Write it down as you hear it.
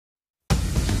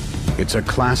It's a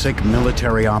classic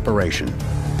military operation.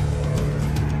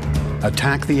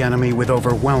 Attack the enemy with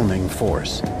overwhelming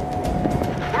force. We're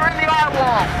in the eye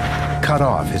wall. Cut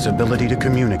off his ability to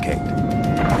communicate.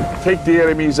 Take the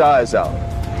enemy's eyes out.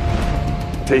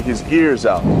 Take his ears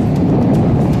out.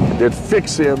 And then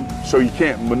fix him so he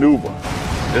can't maneuver.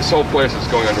 This whole place is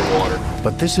going underwater.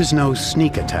 But this is no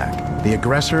sneak attack. The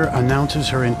aggressor announces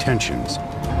her intentions.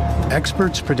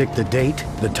 Experts predict the date,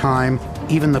 the time,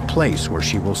 even the place where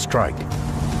she will strike.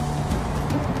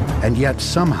 And yet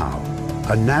somehow,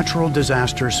 a natural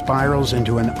disaster spirals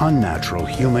into an unnatural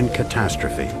human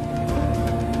catastrophe.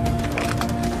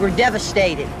 We're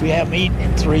devastated. We haven't eaten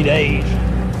in 3 days.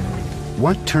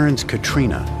 What turns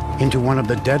Katrina into one of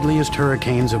the deadliest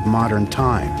hurricanes of modern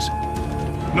times?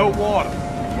 No water,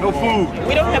 no food.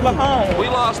 We don't have a home. We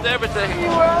lost everything.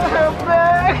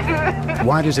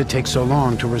 Why does it take so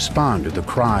long to respond to the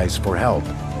cries for help?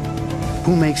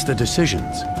 Who makes the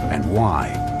decisions and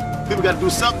why? People got to do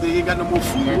something. They ain't got no more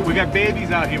food. We got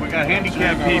babies out here. We got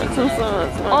handicapped people.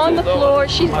 On the floor,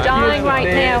 she's dying right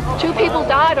now. 2 people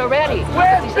died already.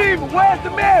 Where's Steve? Where's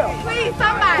the mail? Please,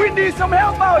 somebody. We need some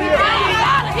help out here. Get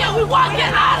out of here. We want to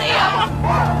get out of here.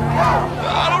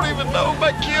 I don't even know if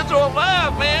my kids are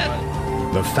alive,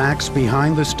 man. The facts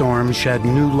behind the storm shed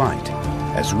new light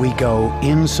as we go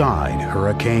inside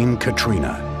Hurricane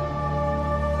Katrina.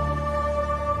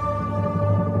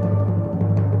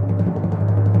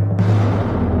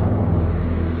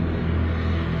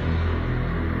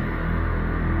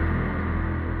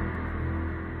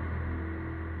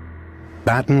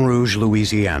 Baton Rouge,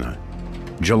 Louisiana,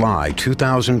 July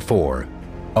 2004.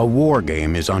 A war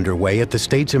game is underway at the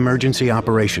state's Emergency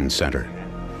Operations Center.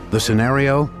 The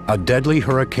scenario, a deadly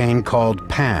hurricane called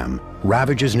Pam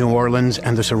ravages New Orleans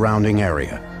and the surrounding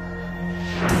area.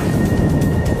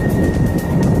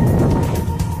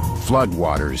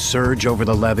 Floodwaters surge over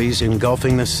the levees,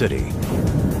 engulfing the city.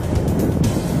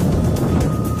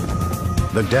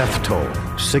 The death toll,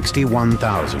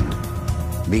 61,000.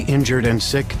 The injured and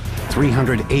sick,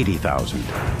 380,000.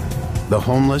 The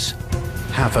homeless,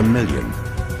 500,000.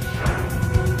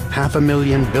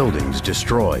 500,000 buildings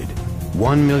destroyed.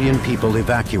 1 million people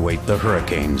evacuate the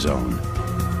hurricane zone.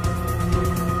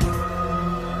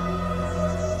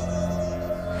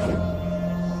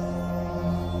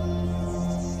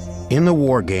 In the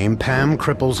war game, Pam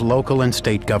cripples local and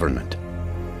state government.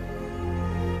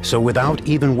 So without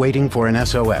even waiting for an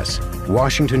SOS,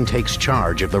 Washington takes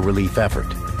charge of the relief effort.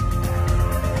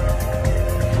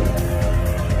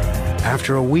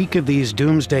 After a week of these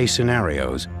doomsday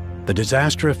scenarios, the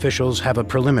disaster officials have a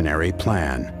preliminary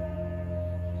plan.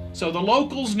 So the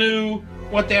locals knew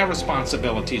what their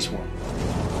responsibilities were.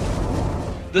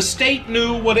 The state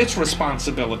knew what its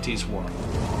responsibilities were.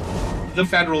 The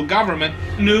federal government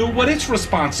knew what its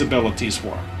responsibilities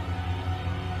were.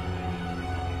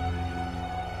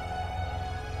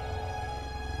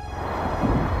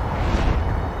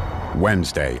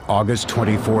 Wednesday, August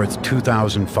 24th,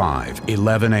 2005,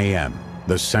 11 a.m.,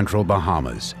 the Central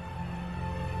Bahamas.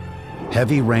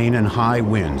 Heavy rain and high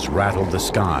winds rattle the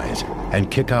skies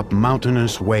and kick up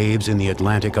mountainous waves in the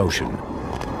Atlantic Ocean.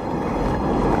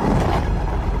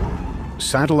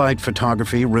 Satellite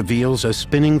photography reveals a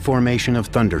spinning formation of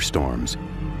thunderstorms,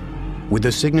 with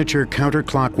the signature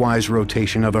counterclockwise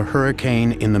rotation of a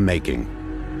hurricane in the making.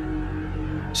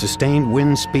 Sustained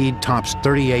wind speed tops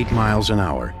 38 miles an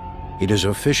hour. It is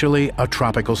officially a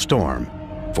tropical storm,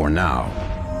 for now.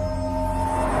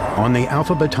 On the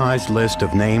alphabetized list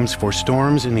of names for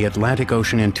storms in the Atlantic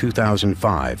Ocean in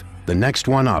 2005, the next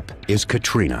one up is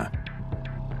Katrina.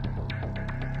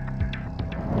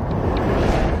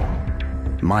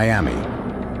 Miami.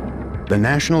 The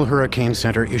National Hurricane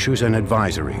Center issues an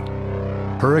advisory.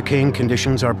 Hurricane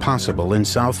conditions are possible in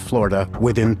South Florida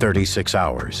within 36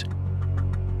 hours.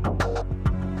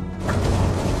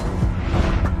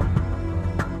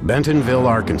 Bentonville,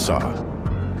 Arkansas.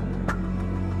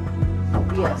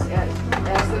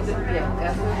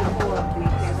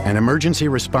 An emergency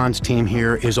response team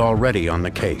here is already on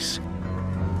the case.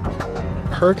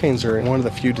 Hurricanes are one of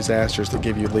the few disasters that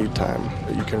give you lead time,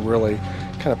 that you can really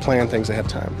kind of plan things ahead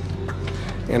of time.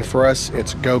 And for us,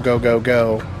 it's go, go, go,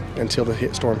 go until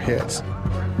the storm hits.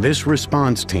 This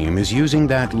response team is using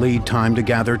that lead time to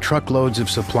gather truckloads of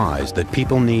supplies that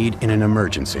people need in an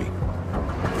emergency,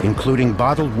 including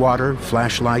bottled water,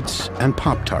 flashlights, and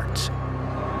Pop-Tarts.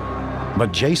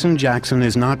 But Jason Jackson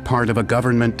is not part of a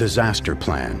government disaster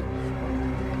plan.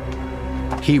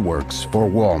 He works for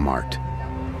Walmart.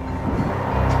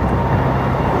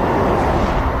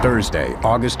 Thursday,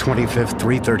 August 25th,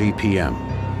 3:30 p.m.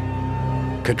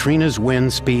 Katrina's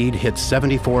wind speed hits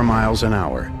 74 miles an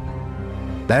hour.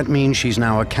 That means she's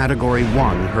now a Category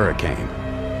 1 hurricane,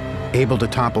 able to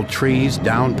topple trees,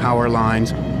 down power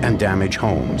lines, and damage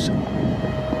homes.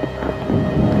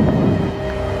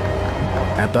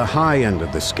 At the high end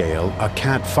of the scale, a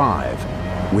Cat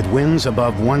 5, with winds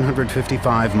above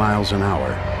 155 miles an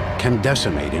hour, can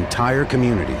decimate entire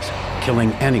communities,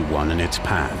 killing anyone in its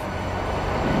path.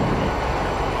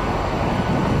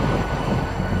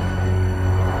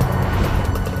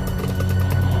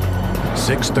 At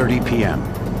 6:30 p.m.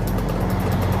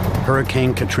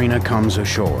 Hurricane Katrina comes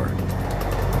ashore.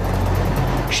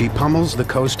 She pummels the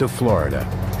coast of Florida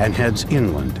and heads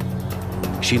inland.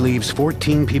 She leaves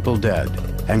 14 people dead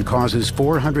and causes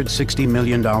 $460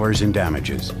 million in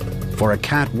damages. For a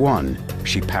Cat 1,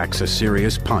 she packs a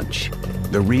serious punch.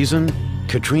 The reason?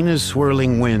 Katrina's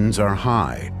swirling winds are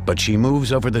high, but she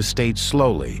moves over the state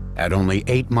slowly at only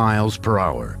 8 miles per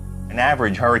hour. An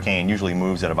average hurricane usually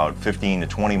moves at about 15 to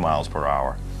 20 miles per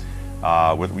hour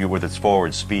with its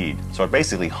forward speed. So it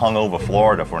basically hung over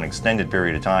Florida for an extended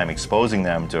period of time, exposing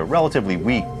them to relatively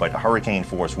weak but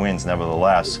hurricane-force winds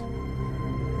nevertheless.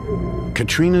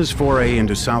 Katrina's foray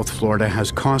into South Florida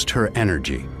has cost her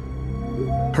energy.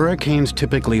 Hurricanes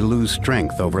typically lose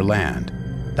strength over land.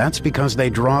 That's because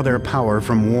they draw their power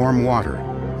from warm water,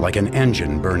 like an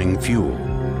engine burning fuel.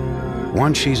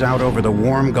 Once she's out over the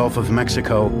warm Gulf of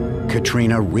Mexico,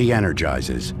 Katrina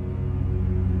re-energizes.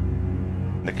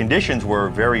 The conditions were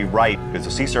very right because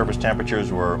the sea surface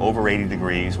temperatures were over 80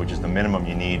 degrees, which is the minimum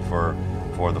you need for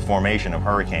the formation of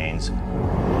hurricanes.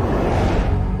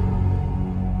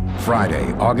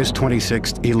 Friday, August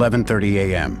 26, 11:30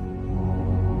 a.m.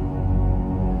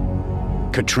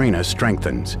 Katrina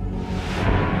strengthens.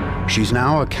 She's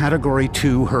now a Category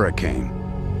 2 hurricane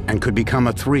and could become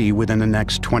a 3 within the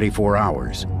next 24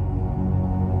 hours.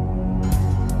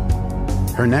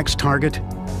 Her next target?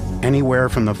 Anywhere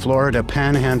from the Florida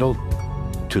Panhandle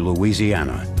to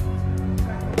Louisiana.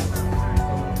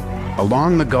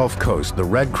 Along the Gulf Coast, the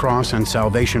Red Cross and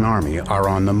Salvation Army are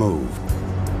on the move.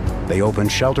 They open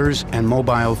shelters and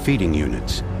mobile feeding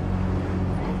units.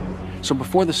 So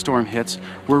before the storm hits,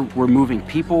 we're moving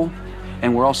people,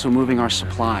 and we're also moving our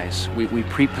supplies. We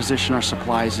pre-position our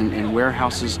supplies in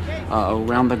warehouses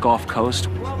around the Gulf Coast.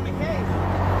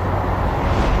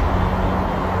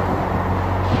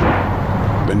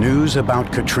 The news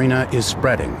about Katrina is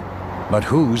spreading, but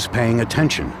who's paying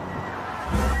attention?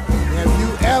 Have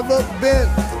you ever been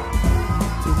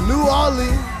to New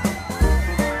Orleans?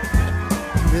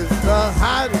 It's the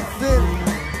hottest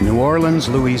city. New Orleans,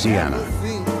 Louisiana.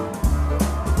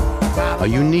 A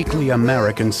uniquely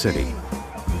American city.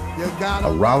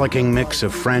 A rollicking mix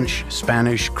of French,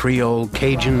 Spanish, Creole,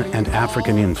 Cajun, and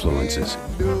African influences.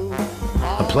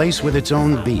 A place with its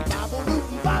own beat.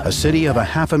 A city of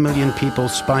 500,000 people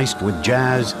spiced with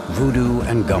jazz, voodoo,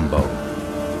 and gumbo.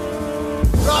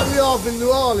 Drop me off in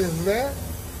New Orleans, man.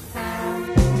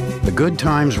 The good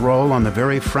times roll on the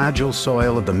very fragile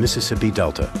soil of the Mississippi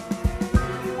Delta.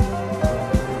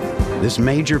 This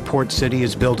major port city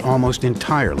is built almost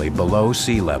entirely below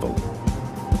sea level.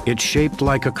 It's shaped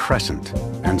like a crescent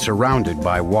and surrounded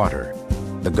by water.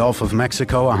 The Gulf of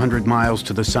Mexico 100 miles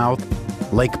to the south,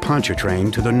 Lake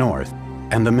Pontchartrain to the north,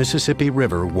 and the Mississippi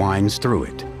River winds through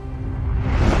it.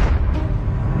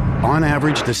 On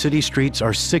average, the city streets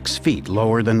are 6 feet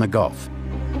lower than the Gulf.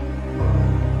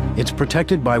 It's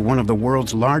protected by one of the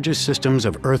world's largest systems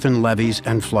of earthen levees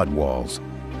and flood walls.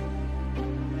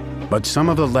 But some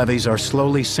of the levees are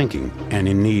slowly sinking and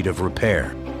in need of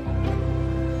repair.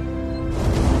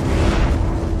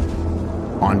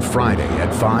 On Friday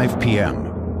at 5 p.m.,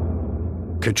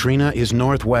 Katrina is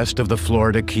northwest of the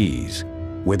Florida Keys.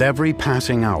 With every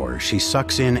passing hour, she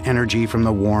sucks in energy from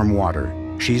the warm water.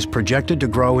 She's projected to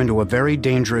grow into a very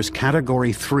dangerous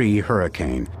Category 3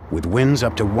 hurricane with winds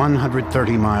up to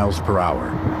 130 miles per hour.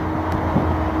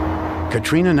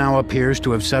 Katrina now appears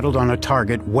to have settled on a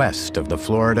target west of the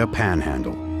Florida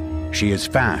Panhandle. She is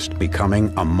fast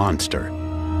becoming a monster.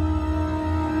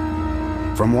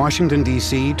 From Washington,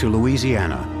 D.C. to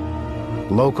Louisiana,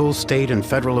 local, state, and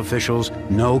federal officials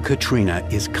know Katrina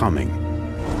is coming.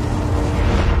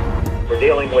 We're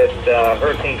dealing with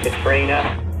Hurricane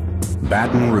Katrina.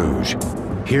 Baton Rouge.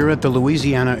 Here at the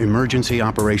Louisiana Emergency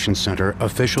Operations Center,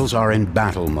 officials are in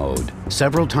battle mode.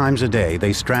 Several times a day,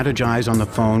 they strategize on the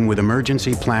phone with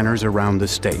emergency planners around the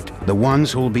state, the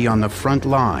ones who'll be on the front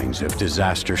lines if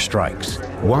disaster strikes.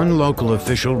 One local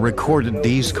official recorded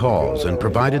these calls and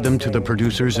provided them to the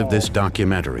producers of this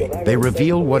documentary. They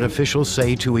reveal what officials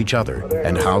say to each other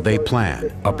and how they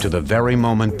plan, up to the very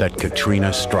moment that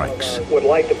Katrina strikes. Would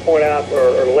like to point out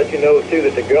or let you know, too,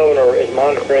 that the governor is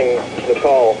monitoring the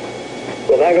call.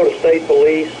 We'll now go to state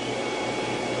police.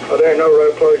 Well, there are no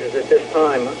road closures at this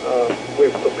time.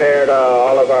 We've prepared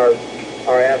all of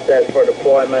our assets for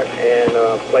deployment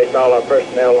and placed all our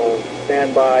personnel on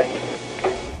standby.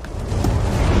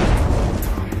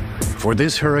 For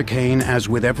this hurricane, as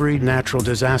with every natural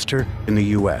disaster in the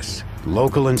U.S.,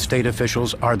 local and state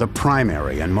officials are the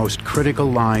primary and most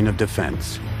critical line of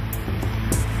defense.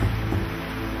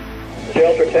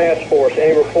 Shelter Task Force,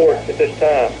 any reports at this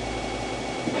time?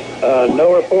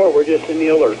 No report, we're just in the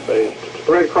alert phase.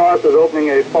 Red Cross is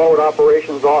opening a forward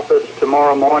operations office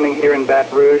tomorrow morning here in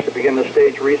Baton Rouge to begin to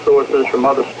stage resources from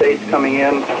other states coming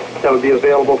in that would be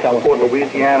available to support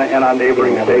Louisiana and our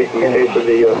neighboring states in case of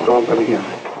the storm coming in.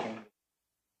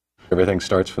 Everything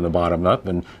starts from the bottom up,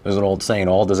 and there's an old saying,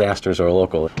 all disasters are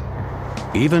local.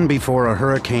 Even before a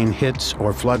hurricane hits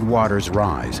or flood waters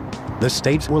rise, the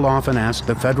states will often ask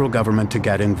the federal government to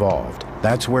get involved.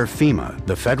 That's where FEMA,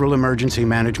 the Federal Emergency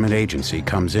Management Agency,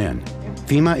 comes in.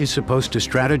 FEMA is supposed to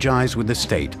strategize with the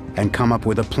state and come up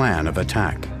with a plan of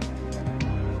attack.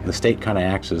 The state kind of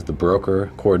acts as the broker,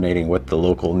 coordinating what the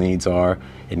local needs are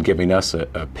and giving us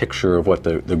a picture of what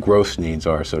the gross needs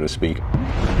are, so to speak.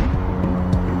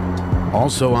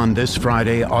 Also on this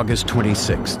Friday, August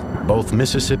 26th, both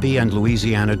Mississippi and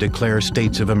Louisiana declare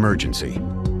states of emergency,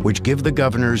 which give the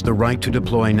governors the right to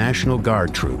deploy National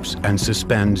Guard troops and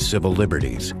suspend civil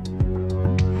liberties.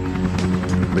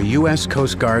 The U.S.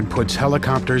 Coast Guard puts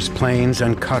helicopters, planes,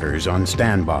 and cutters on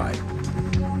standby.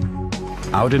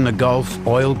 Out in the Gulf,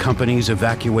 oil companies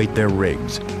evacuate their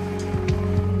rigs.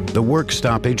 The work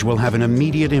stoppage will have an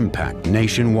immediate impact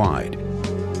nationwide.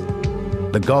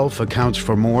 The Gulf accounts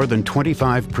for more than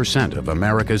 25% of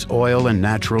America's oil and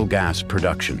natural gas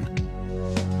production.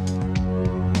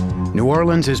 New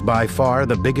Orleans is by far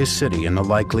the biggest city in the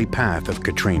likely path of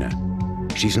Katrina.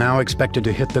 She's now expected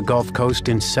to hit the Gulf Coast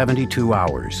in 72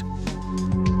 hours.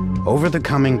 Over the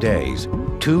coming days,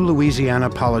 2 Louisiana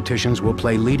politicians will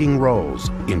play leading roles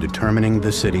in determining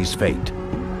the city's fate.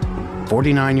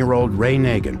 49-year-old Ray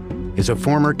Nagin is a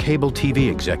former cable TV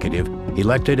executive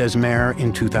elected as mayor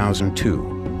in 2002.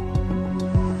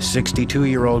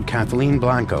 62-year-old Kathleen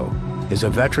Blanco is a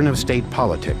veteran of state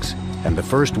politics and the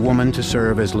first woman to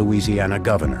serve as Louisiana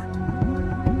governor.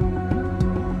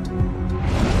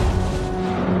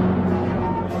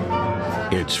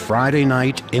 It's Friday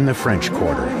night in the French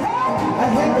Quarter.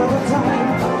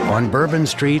 On Bourbon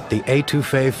Street, the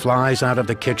étouffée flies out of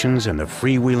the kitchens and the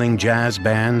freewheeling jazz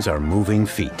bands are moving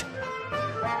feet.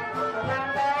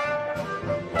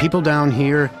 People down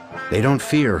here, they don't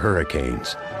fear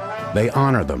hurricanes. They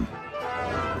honor them.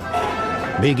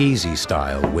 Big Easy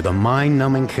style, with a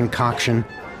mind-numbing concoction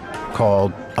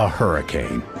called a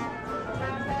hurricane.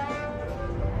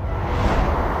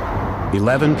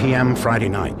 11 p.m. Friday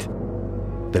night.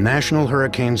 The National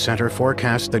Hurricane Center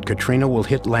forecasts that Katrina will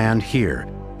hit land here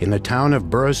in the town of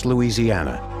Burris,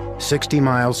 Louisiana, 60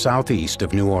 miles southeast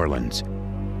of New Orleans.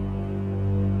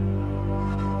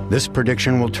 This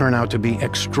prediction will turn out to be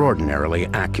extraordinarily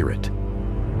accurate.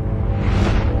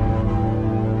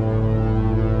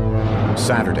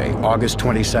 Saturday, August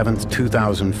 27,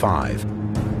 2005.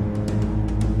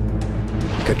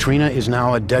 Katrina is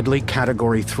now a deadly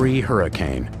Category 3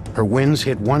 hurricane. Her winds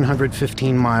hit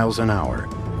 115 miles an hour.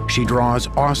 She draws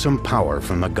awesome power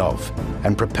from the Gulf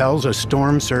and propels a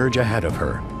storm surge ahead of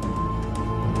her.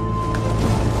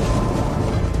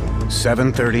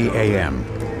 7:30 a.m.,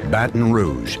 Baton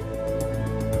Rouge.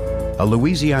 A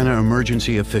Louisiana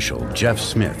emergency official, Jeff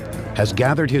Smith, has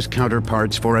gathered his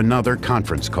counterparts for another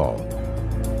conference call.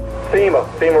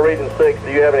 FEMA Region 6,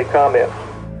 do you have any comments?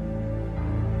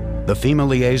 The FEMA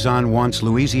liaison wants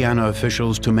Louisiana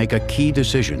officials to make a key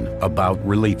decision about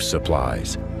relief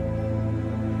supplies.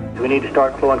 We need to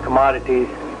start flowing commodities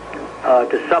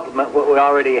to supplement what we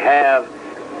already have,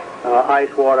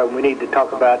 ice water. We need to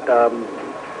talk about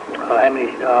how many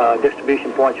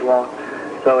distribution points you want.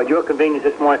 So at your convenience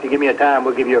this morning, if you give me a time,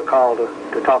 we'll give you a call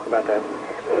to talk about that.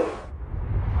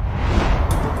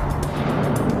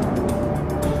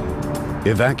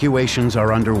 Evacuations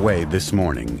are underway this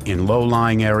morning in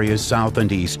low-lying areas south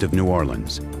and east of New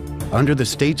Orleans. Under the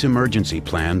state's emergency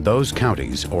plan, those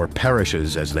counties, or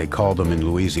parishes as they call them in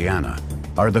Louisiana,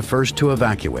 are the first to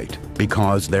evacuate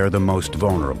because they're the most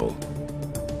vulnerable.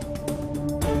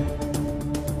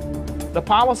 The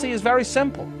policy is very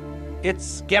simple.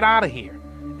 It's get out of here,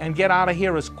 and get out of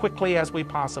here as quickly as we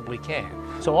possibly can.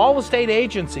 So all the state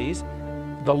agencies,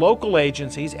 the local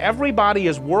agencies, everybody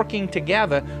is working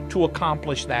together to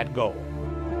accomplish that goal.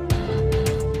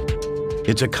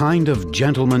 It's a kind of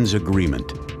gentleman's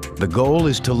agreement. The goal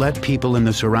is to let people in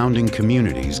the surrounding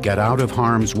communities get out of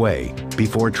harm's way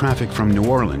before traffic from New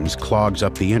Orleans clogs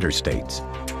up the interstates.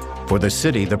 For the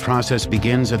city, the process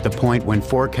begins at the point when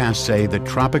forecasts say that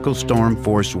tropical storm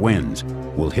force winds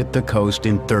will hit the coast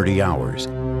in 30 hours.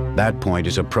 That point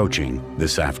is approaching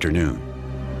this afternoon.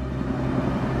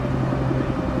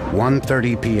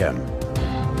 1:30 p.m.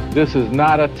 This is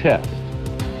not a test.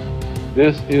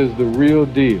 This is the real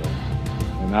deal.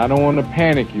 And I don't want to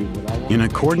panic you, but in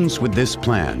accordance with this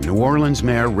plan, New Orleans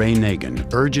Mayor Ray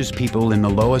Nagin urges people in the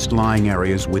lowest lying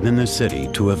areas within the city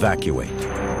to evacuate.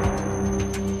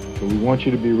 So we want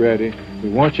you to be ready,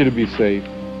 we want you to be safe,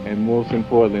 and most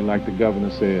importantly, like the governor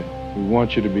said, we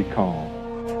want you to be calm.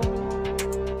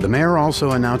 The mayor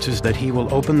also announces that he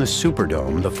will open the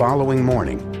Superdome the following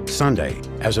morning, Sunday,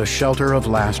 as a shelter of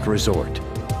last resort.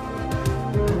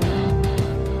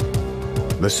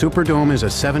 The Superdome is a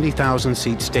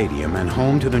 70,000-seat stadium and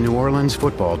home to the New Orleans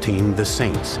football team, the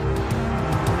Saints.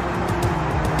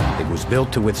 It was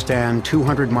built to withstand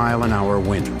 200-mile-an-hour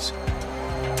winds.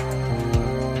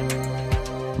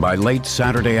 By late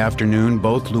Saturday afternoon,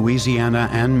 both Louisiana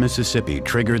and Mississippi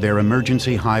triggered their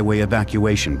emergency highway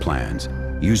evacuation plans,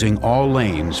 using all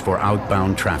lanes for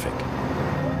outbound traffic.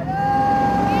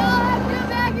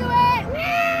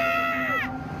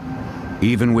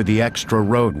 Even with the extra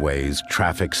roadways,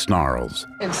 traffic snarls.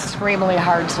 It's extremely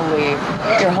hard to leave.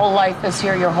 Your whole life is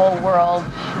here, your whole world,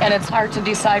 and it's hard to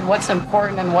decide what's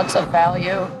important and what's of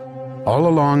value. All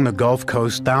along the Gulf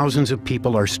Coast, thousands of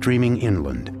people are streaming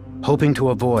inland, hoping to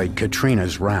avoid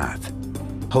Katrina's wrath.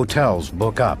 Hotels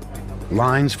book up.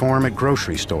 Lines form at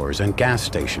grocery stores and gas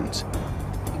stations.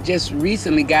 Just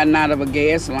recently gotten out of a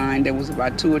gas line that was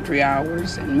about 2 or 3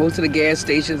 hours, and most of the gas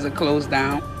stations are closed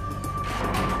down.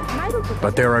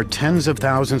 But there are tens of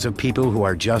thousands of people who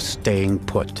are just staying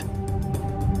put.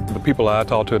 The people I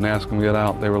talked to and asked them to get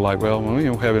out, they were like, well, we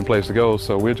don't have any place to go,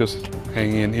 so we're just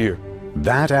hanging in here.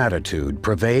 That attitude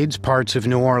pervades parts of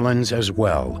New Orleans as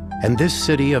well, and this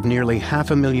city of nearly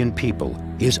 500,000 people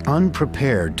is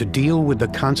unprepared to deal with the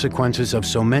consequences of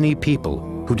so many people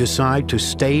who decide to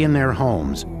stay in their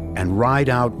homes and ride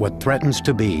out what threatens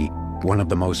to be one of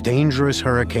the most dangerous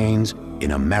hurricanes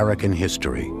in American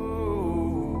history.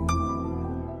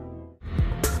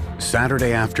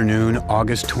 Saturday afternoon,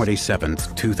 August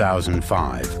 27th,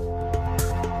 2005.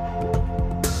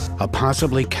 A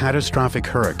possibly catastrophic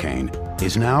hurricane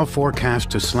is now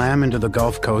forecast to slam into the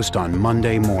Gulf Coast on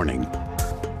Monday morning.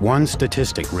 One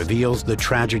statistic reveals the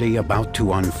tragedy about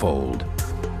to unfold.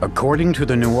 According to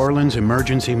the New Orleans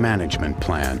Emergency Management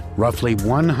Plan, roughly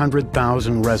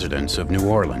 100,000 residents of New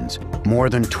Orleans, more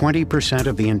than 20%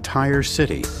 of the entire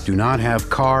city, do not have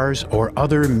cars or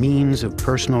other means of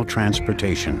personal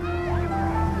transportation.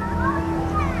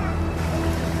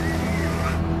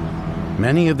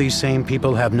 Many of these same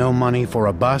people have no money for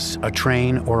a bus, a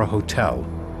train, or a hotel.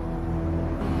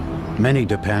 Many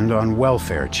depend on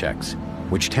welfare checks,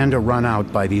 which tend to run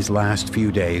out by these last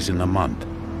few days in the month.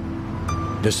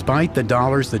 Despite the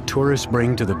dollars that tourists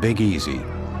bring to the Big Easy,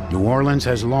 New Orleans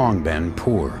has long been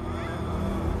poor.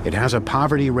 It has a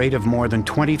poverty rate of more than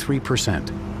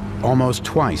 23%, almost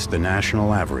twice the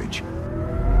national average.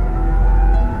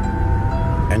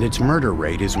 And its murder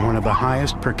rate is one of the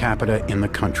highest per capita in the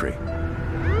country.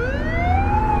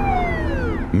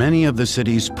 Many of the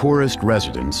city's poorest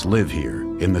residents live here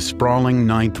in the sprawling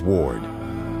 9th Ward.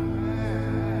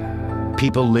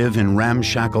 People live in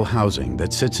ramshackle housing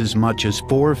that sits as much as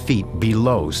 4 feet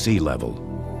below sea level.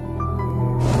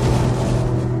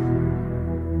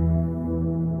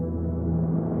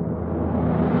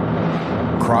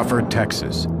 Crawford,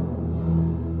 Texas.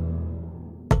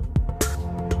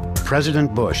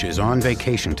 President Bush is on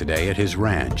vacation today at his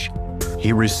ranch.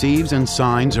 He receives and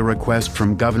signs a request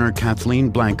from Governor Kathleen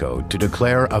Blanco to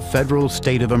declare a federal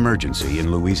state of emergency in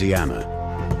Louisiana.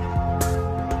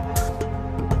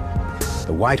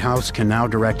 The White House can now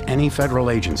direct any federal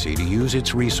agency to use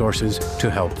its resources to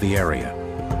help the area.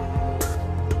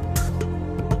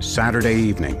 Saturday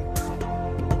evening,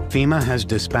 FEMA has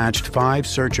dispatched 5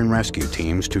 search and rescue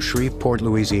teams to Shreveport,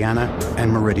 Louisiana,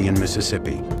 and Meridian,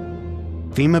 Mississippi.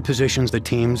 FEMA positions the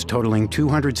teams totaling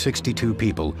 262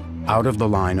 people out of the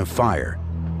line of fire,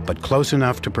 but close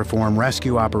enough to perform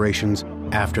rescue operations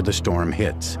after the storm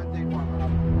hits.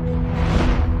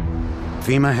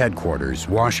 FEMA headquarters,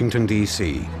 Washington,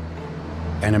 D.C.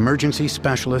 An emergency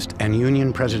specialist and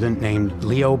union president named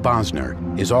Leo Bosner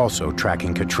is also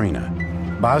tracking Katrina.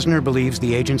 Bosner believes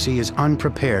the agency is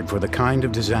unprepared for the kind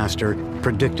of disaster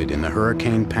predicted in the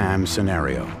Hurricane Pam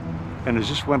scenario. And as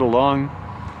this went along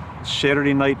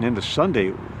Saturday night and into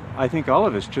Sunday, I think all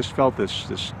of us just felt this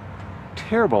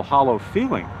terrible, hollow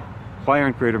feeling. Why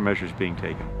aren't greater measures being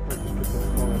taken?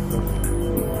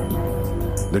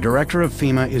 The director of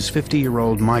FEMA is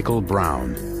 50-year-old Michael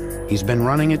Brown. He's been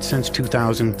running it since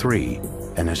 2003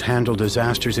 and has handled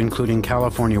disasters including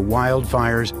California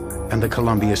wildfires and the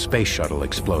Columbia Space Shuttle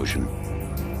explosion.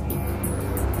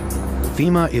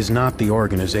 FEMA is not the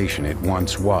organization it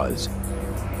once was.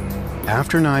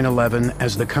 After 9/11,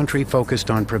 as the country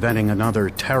focused on preventing another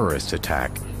terrorist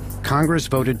attack, Congress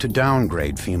voted to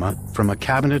downgrade FEMA from a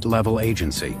cabinet-level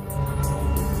agency.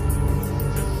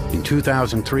 In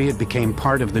 2003, it became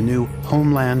part of the new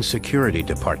Homeland Security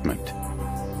Department.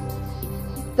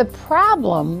 The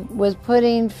problem with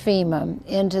putting FEMA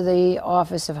into the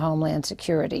Office of Homeland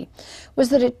Security was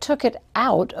that it took it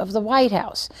out of the White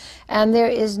House. And there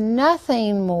is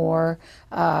nothing more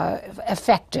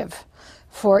effective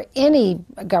for any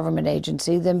government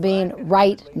agency than being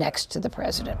right next to the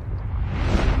president.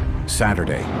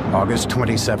 Saturday, August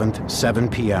 27th, 7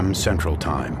 p.m. Central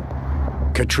Time.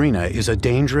 Katrina is a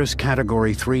dangerous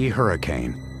Category 3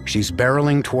 hurricane. She's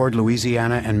barreling toward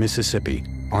Louisiana and Mississippi,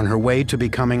 on her way to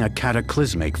becoming a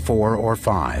cataclysmic 4 or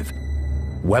 5.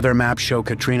 Weather maps show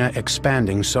Katrina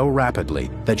expanding so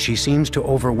rapidly that she seems to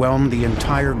overwhelm the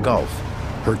entire Gulf.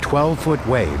 Her 12-foot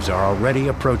waves are already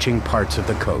approaching parts of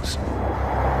the coast.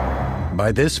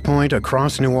 By this point,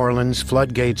 across New Orleans,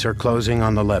 floodgates are closing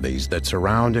on the levees that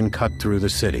surround and cut through the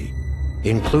city,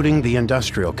 including the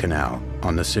Industrial Canal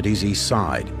on the city's east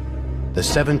side, the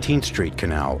 17th Street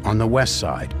Canal on the west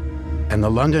side, and the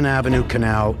London Avenue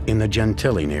Canal in the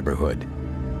Gentilly neighborhood.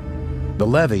 The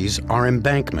levees are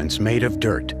embankments made of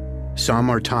dirt. Some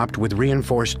are topped with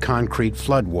reinforced concrete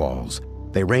flood walls.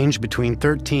 They range between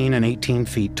 13 and 18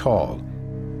 feet tall.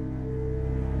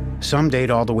 Some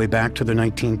date all the way back to the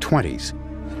 1920s.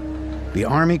 The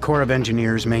Army Corps of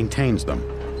Engineers maintains them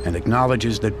and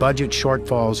acknowledges that budget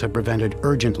shortfalls have prevented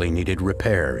urgently needed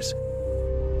repairs.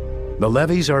 The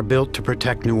levees are built to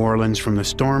protect New Orleans from the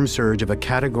storm surge of a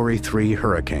Category 3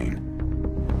 hurricane.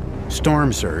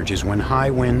 Storm surge is when high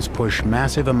winds push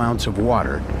massive amounts of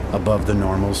water above the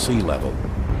normal sea level.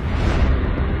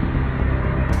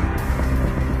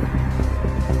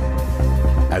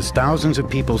 As thousands of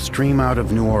people stream out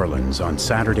of New Orleans on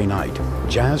Saturday night,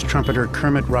 jazz trumpeter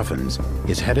Kermit Ruffins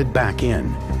is headed back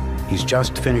in. He's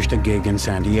just finished a gig in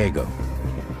San Diego.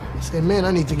 I said, man, I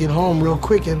need to get home real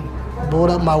quick and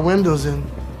board up my windows and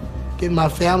get my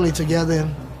family together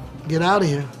and get out of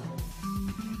here.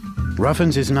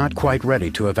 Ruffins is not quite ready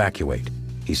to evacuate.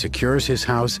 He secures his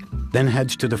house, then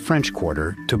heads to the French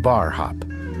Quarter to bar hop.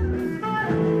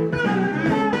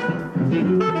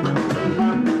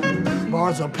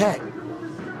 Bars are packed.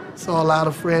 Saw a lot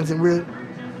of friends, and we're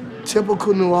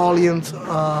typical New Orleans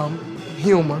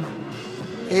humor.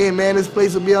 Hey man, this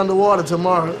place will be underwater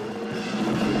tomorrow.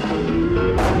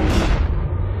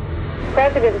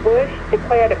 President Bush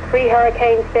declared a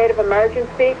pre-hurricane state of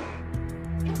emergency.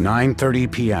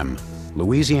 9:30 p.m.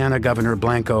 Louisiana Governor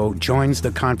Blanco joins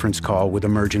the conference call with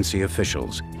emergency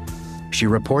officials. She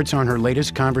reports on her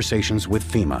latest conversations with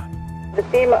FEMA. The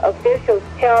FEMA officials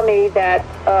tell me that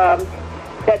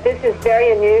that this is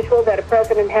very unusual, that a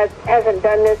president hasn't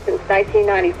done this since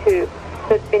 1992.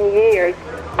 So it's been years.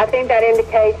 I think that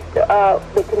indicates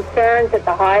the concerns at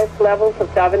the highest levels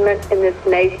of government in this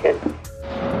nation.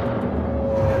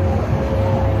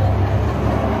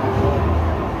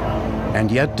 And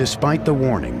yet, despite the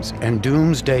warnings and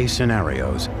doomsday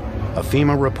scenarios, a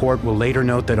FEMA report will later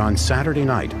note that on Saturday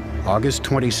night, August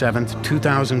 27,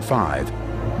 2005,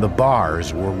 the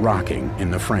bars were rocking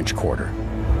in the French Quarter.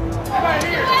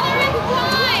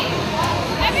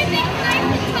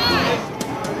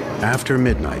 After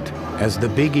midnight, as the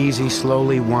Big Easy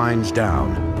slowly winds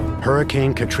down,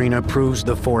 Hurricane Katrina proves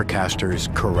the forecasters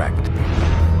correct.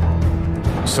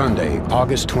 Sunday,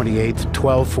 August 28,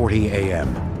 12:40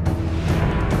 a.m.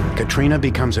 Katrina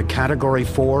becomes a Category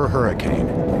 4 hurricane,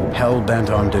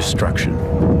 hell-bent on destruction.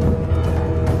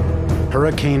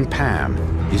 Hurricane Pam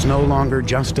is no longer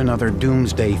just another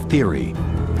doomsday theory.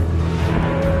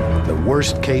 The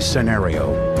worst-case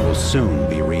scenario will soon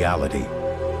be reality.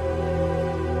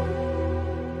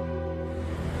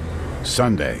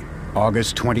 Sunday,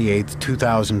 August 28,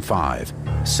 2005,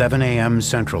 7 a.m.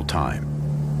 Central Time.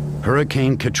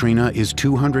 Hurricane Katrina is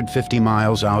 250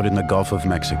 miles out in the Gulf of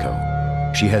Mexico.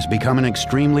 She has become an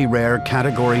extremely rare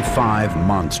Category 5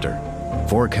 monster,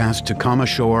 forecast to come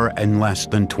ashore in less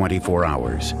than 24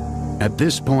 hours. At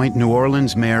this point, New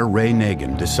Orleans Mayor Ray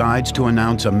Nagin decides to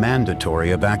announce a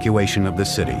mandatory evacuation of the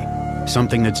city,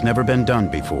 something that's never been done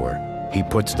before. He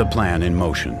puts the plan in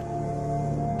motion.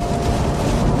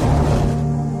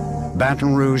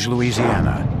 Baton Rouge,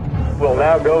 Louisiana. We'll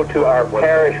now go to our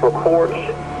parish reports.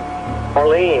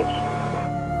 Orleans.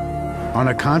 On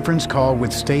a conference call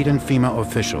with state and FEMA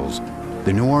officials,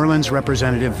 the New Orleans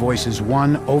representative voices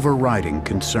one overriding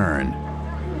concern.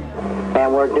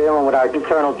 And we're dealing with our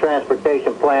internal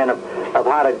transportation plan of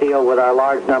how to deal with our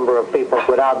large number of people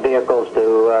without vehicles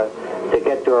to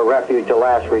get to a refuge of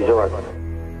last resort.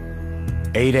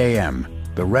 8 a.m.,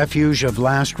 the refuge of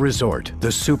last resort, the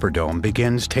Superdome,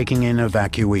 begins taking in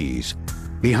evacuees.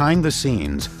 Behind the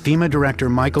scenes, FEMA Director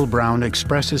Michael Brown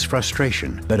expresses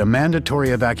frustration that a mandatory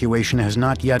evacuation has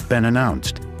not yet been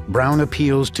announced. Brown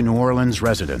appeals to New Orleans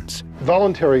residents.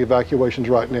 Voluntary evacuations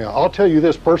right now. I'll tell you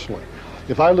this personally.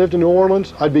 If I lived in New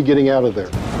Orleans, I'd be getting out of there.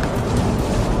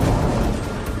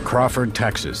 Crawford,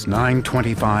 Texas,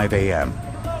 9:25 a.m.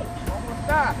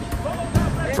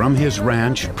 From his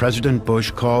ranch, President Bush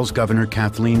calls Governor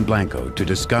Kathleen Blanco to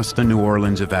discuss the New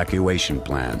Orleans evacuation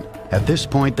plan. At this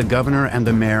point, the governor and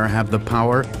the mayor have the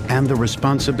power and the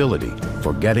responsibility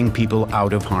for getting people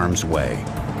out of harm's way.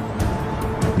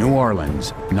 New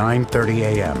Orleans, 9:30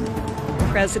 a.m.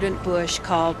 President Bush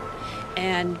called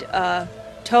and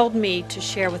told me to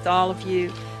share with all of you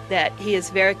that he is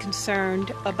very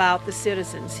concerned about the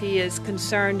citizens. He is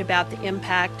concerned about the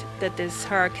impact that this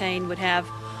hurricane would have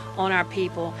on our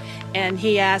people, and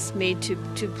he asked me to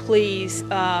please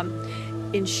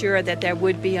ensure that there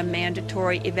would be a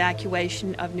mandatory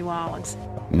evacuation of New Orleans.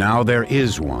 Now there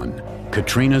is one.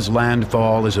 Katrina's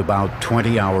landfall is about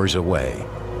 20 hours away.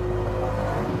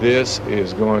 This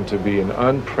is going to be an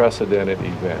unprecedented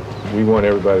event. We want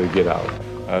everybody to get out.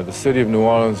 The city of New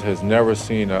Orleans has never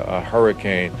seen a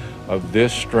hurricane of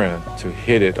this strength to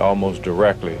hit it almost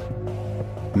directly.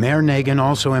 Mayor Nagin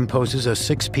also imposes a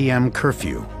 6 p.m.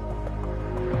 curfew.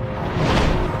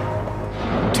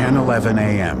 10:11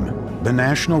 a.m. The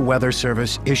National Weather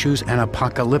Service issues an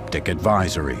apocalyptic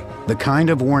advisory, the kind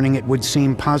of warning it would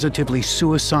seem positively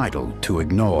suicidal to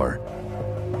ignore.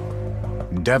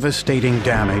 Devastating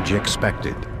damage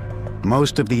expected.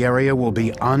 Most of the area will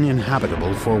be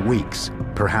uninhabitable for weeks,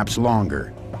 perhaps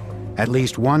longer. At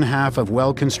least one half of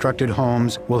well-constructed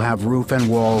homes will have roof and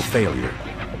wall failure.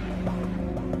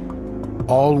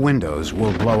 All windows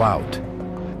will blow out.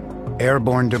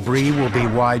 Airborne debris will be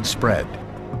widespread.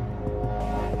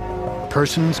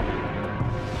 Persons,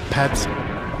 pets,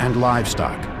 and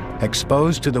livestock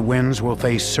exposed to the winds will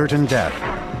face certain death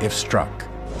if struck.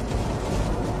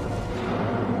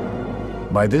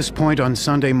 By this point on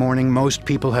Sunday morning, most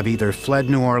people have either fled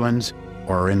New Orleans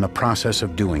or are in the process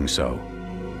of doing so.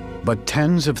 But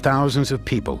tens of thousands of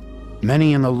people,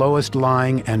 many in the lowest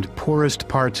lying and poorest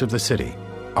parts of the city,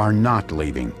 are not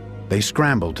leaving. They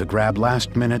scramble to grab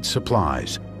last-minute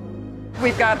supplies.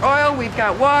 We've got oil, we've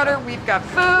got water, we've got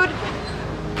food.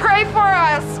 Pray for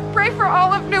us. Pray for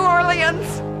all of New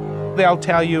Orleans. They'll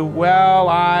tell you, well,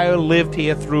 I lived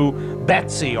here through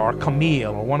Betsy or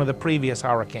Camille or one of the previous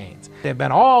hurricanes. There have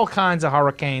been all kinds of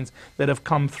hurricanes that have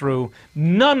come through.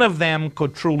 None of them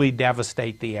could truly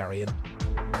devastate the area.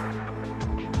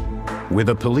 With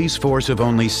a police force of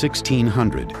only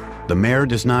 1,600, the mayor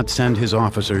does not send his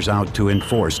officers out to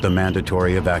enforce the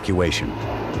mandatory evacuation.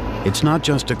 It's not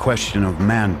just a question of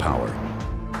manpower.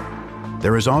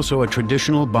 There is also a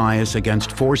traditional bias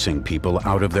against forcing people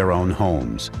out of their own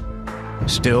homes.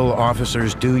 Still,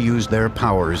 officers do use their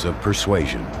powers of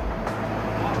persuasion.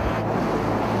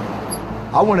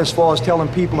 I went as far as telling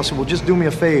people, I said, well, just do me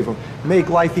a favor, make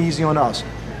life easy on us.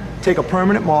 Take a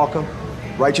permanent marker,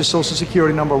 write your social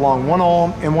security number along one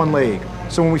arm and one leg.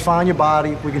 So when we find your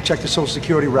body, we can check the social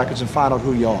security records and find out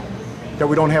who you are. That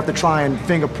we don't have to try and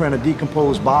fingerprint a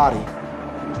decomposed body.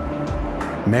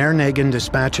 Mayor Nagin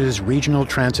dispatches regional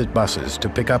transit buses to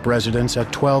pick up residents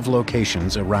at 12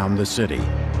 locations around the city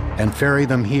and ferry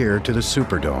them here to the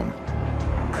Superdome.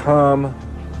 Come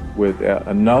with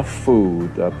enough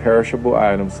food, perishable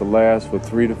items to last for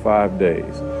 3 to 5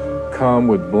 days. Come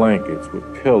with blankets,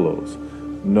 with pillows,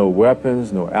 no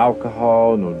weapons, no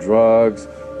alcohol, no drugs.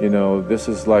 You know, this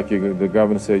is like the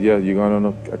governor said, yeah, you're going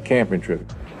on a camping trip.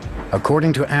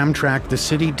 According to Amtrak, the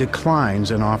city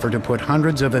declines an offer to put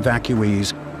hundreds of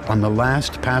evacuees on the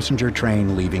last passenger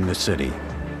train leaving the city.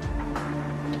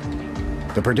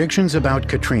 The predictions about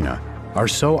Katrina are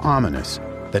so ominous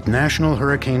that National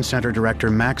Hurricane Center Director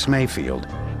Max Mayfield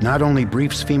not only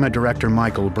briefs FEMA Director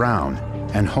Michael Brown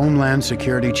and Homeland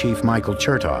Security Chief Michael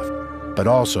Chertoff, but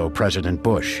also President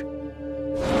Bush.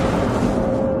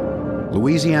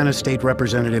 Louisiana State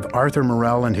Representative Arthur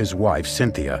Morell and his wife,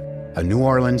 Cynthia, a New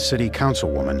Orleans City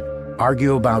Councilwoman,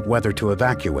 argue about whether to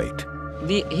evacuate.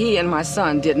 He and my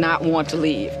son did not want to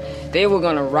leave. They were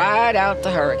going to ride out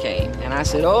the hurricane. And I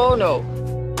said, oh, no.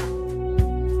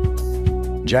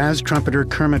 Jazz trumpeter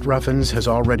Kermit Ruffins has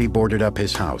already boarded up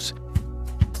his house.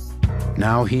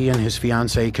 Now he and his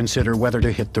fiancée consider whether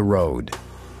to hit the road.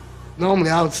 Normally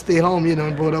I would stay home, you know,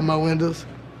 and board up my windows,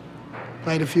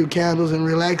 light a few candles and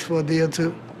relax for a day or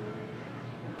two.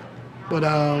 But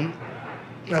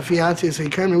my fiance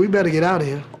said, Kermit, we better get out of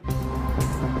here.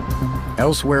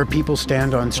 Elsewhere, people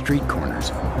stand on street corners,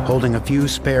 holding a few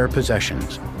spare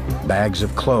possessions, bags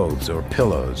of clothes or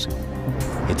pillows.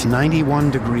 It's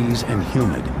 91 degrees and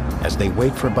humid as they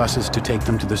wait for buses to take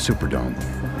them to the Superdome.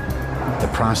 The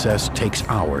process takes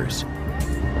hours.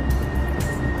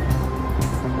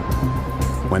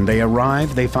 When they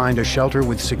arrive, they find a shelter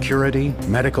with security,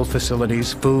 medical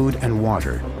facilities, food, and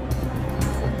water.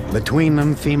 Between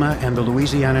them, FEMA and the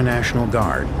Louisiana National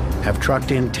Guard have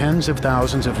trucked in tens of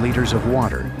thousands of liters of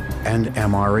water and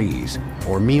MREs,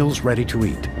 or meals ready to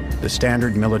eat, the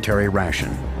standard military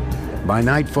ration. By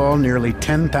nightfall, nearly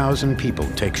 10,000 people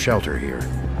take shelter here.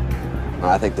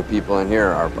 I think the people in here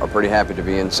are pretty happy to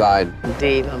be inside.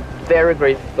 Indeed, I'm very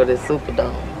grateful for this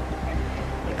Superdome,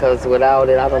 because without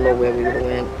it, I don't know where we would have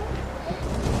went.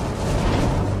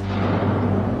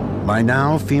 By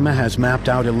now, FEMA has mapped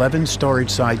out 11 storage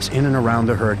sites in and around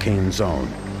the hurricane zone.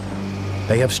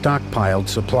 They have stockpiled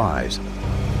supplies,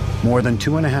 more than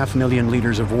 2.5 million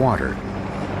liters of water,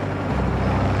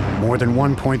 more than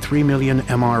 1.3 million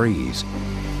MREs,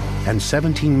 and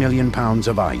 17 million pounds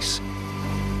of ice.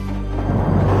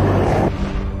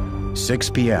 6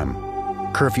 p.m.,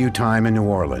 curfew time in New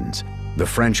Orleans. The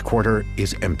French Quarter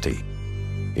is empty.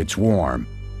 It's warm,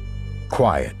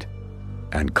 quiet,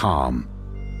 and calm.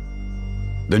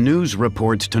 The news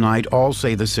reports tonight all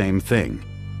say the same thing.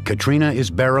 Katrina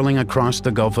is barreling across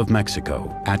the Gulf of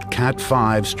Mexico at Cat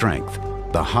 5 strength,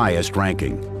 the highest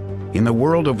ranking. In the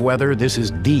world of weather, this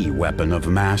is the weapon of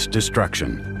mass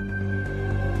destruction.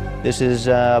 This is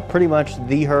pretty much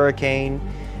the hurricane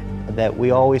that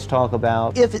we always talk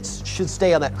about. If it should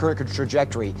stay on that current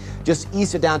trajectory, just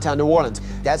east of downtown New Orleans,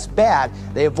 that's bad.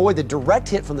 They avoid the direct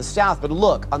hit from the south, but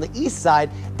look, on the east side,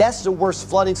 that's the worst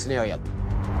flooding scenario.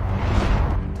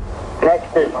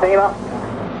 Next is FEMA.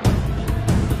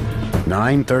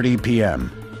 9:30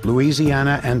 p.m.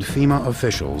 Louisiana and FEMA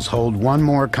officials hold one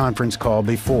more conference call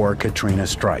before Katrina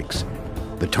strikes.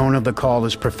 The tone of the call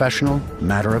is professional,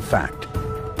 matter of fact.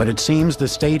 But it seems the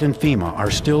state and FEMA are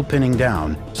still pinning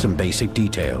down some basic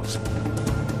details.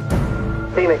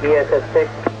 FEMA ESS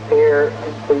 6 here.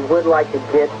 We would like to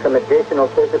get some additional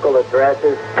physical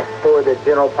addresses for the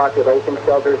general population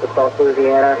shelters across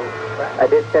Louisiana. I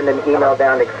did send an email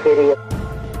down to Kitty.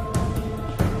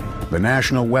 The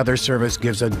National Weather Service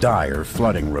gives a dire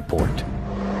flooding report.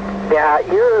 Yeah,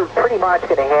 you're pretty much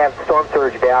going to have storm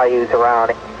surge values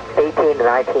around 18 to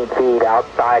 19 feet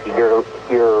outside your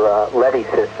levee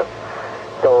system.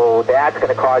 So that's going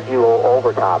to cause you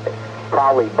overtopping,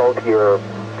 probably both your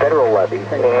federal levees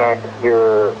and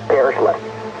your parish levees.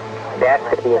 That's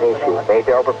going to be an issue.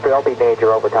 There'll be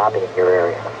major overtopping in your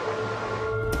area.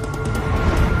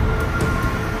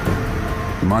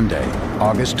 Monday,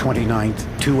 August 29th,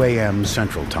 2 a.m.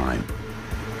 Central Time.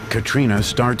 Katrina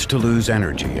starts to lose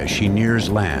energy as she nears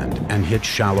land and hits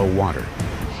shallow water.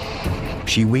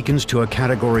 She weakens to a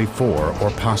Category 4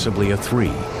 or possibly a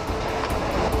 3.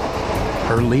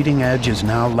 Her leading edge is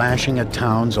now lashing at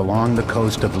towns along the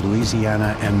coast of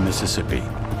Louisiana and Mississippi.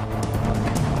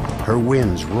 Her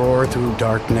winds roar through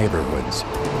dark neighborhoods.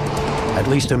 At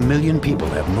least 1 million people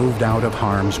have moved out of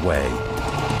harm's way.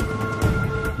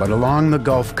 But along the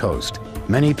Gulf Coast,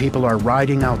 many people are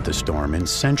riding out the storm in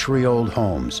century-old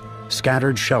homes,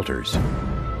 scattered shelters,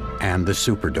 and the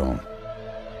Superdome.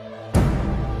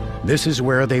 This is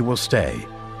where they will stay.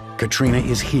 Katrina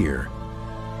is here.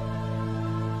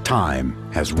 Time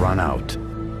has run out.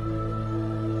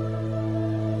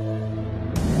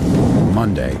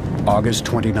 Monday, August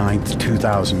 29th,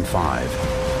 2005.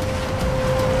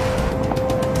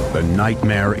 The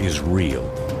nightmare is real.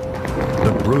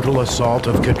 The brutal assault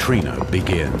of Katrina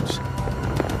begins.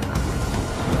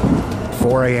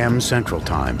 4 a.m. Central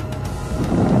Time.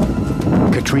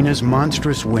 Katrina's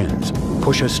monstrous winds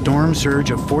push a storm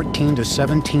surge of 14 to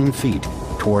 17 feet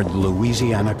toward the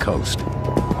Louisiana coast.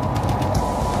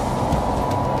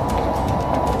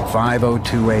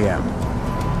 5:02 a.m.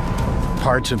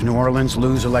 Parts of New Orleans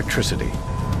lose electricity.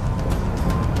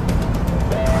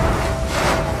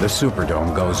 The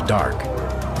Superdome goes dark.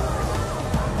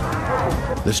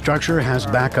 The structure has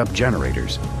backup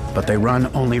generators, but they run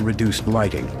only reduced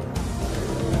lighting.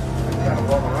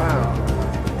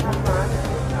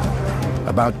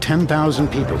 About 10,000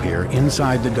 people here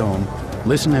inside the dome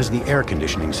listen as the air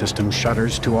conditioning system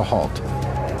shudders to a halt.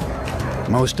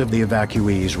 Most of the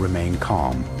evacuees remain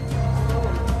calm.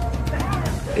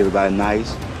 Everybody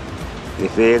nice. They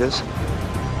fed us,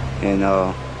 and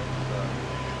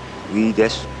we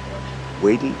just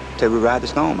waiting till we ride the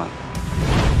storm out.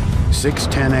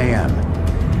 6:10 a.m.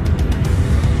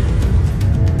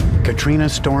 Katrina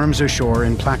storms ashore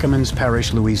in Plaquemines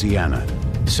Parish, Louisiana,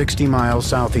 60 miles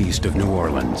southeast of New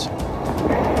Orleans.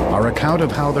 Our account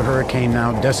of how the hurricane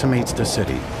now decimates the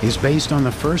city is based on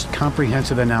the first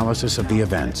comprehensive analysis of the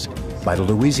events by the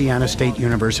Louisiana State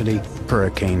University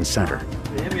Hurricane Center.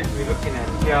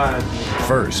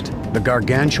 First, the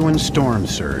gargantuan storm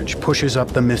surge pushes up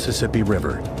the Mississippi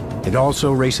River. It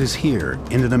also races here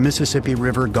into the Mississippi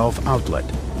River Gulf outlet,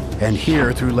 and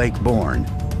here through Lake Borgne,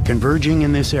 converging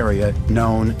in this area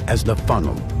known as the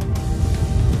Funnel.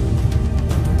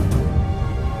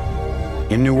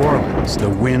 In New Orleans, the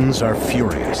winds are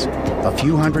furious. A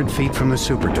few hundred feet from the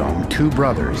Superdome, two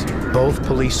brothers, both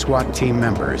police SWAT team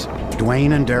members,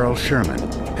 Dwayne and Daryl Sherman,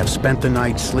 have spent the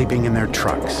night sleeping in their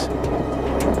trucks.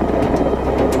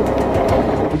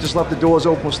 We just left the doors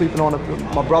open. We're sleeping on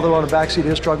my brother on the back seat of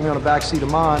his truck, me on the back seat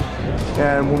of mine.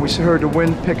 And when we heard the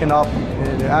wind picking up,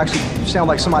 it actually sounded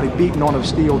like somebody beating on the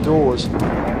steel doors.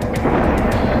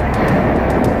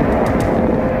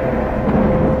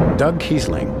 Doug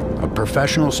Kiesling, a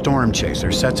professional storm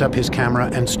chaser, sets up his camera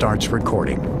and starts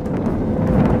recording.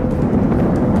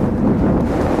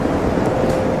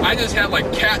 I just had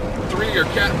like Cat 3 or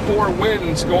Cat 4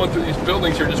 winds going through these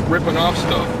buildings here, just ripping off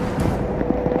stuff.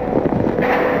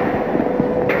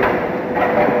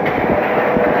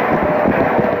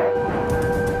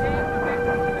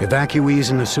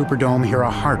 Evacuees in the Superdome hear a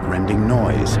heart-rending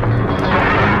noise.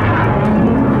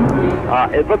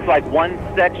 It looks like one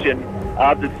section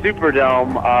of the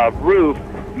Superdome roof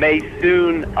may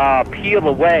soon peel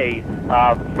away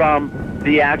from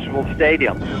the actual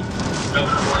stadium.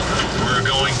 We're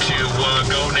going to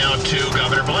go now to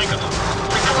Governor Blanco.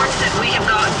 Reports that we have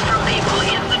gotten from people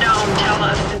in the dome tell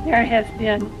us that there has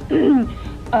been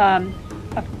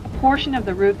a portion of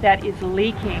the roof that is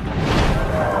leaking.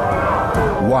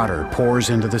 Water pours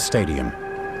into the stadium.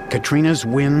 Katrina's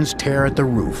winds tear at the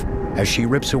roof as she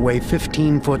rips away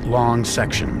 15-foot-long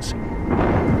sections.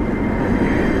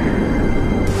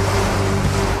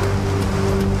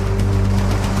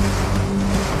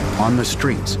 On the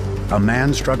streets, a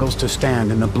man struggles to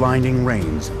stand in the blinding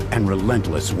rains and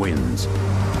relentless winds.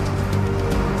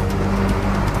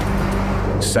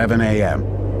 7 a.m.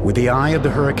 With the eye of the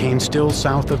hurricane still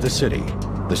south of the city,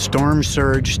 the storm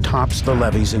surge tops the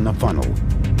levees in the Funnel.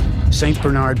 St.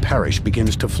 Bernard Parish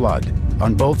begins to flood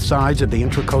on both sides of the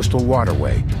Intracoastal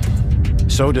Waterway.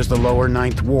 So does the lower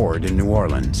 9th Ward in New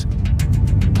Orleans.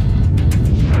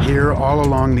 Here, all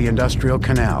along the Industrial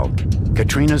Canal,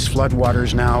 Katrina's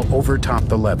floodwaters now overtop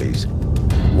the levees.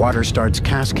 Water starts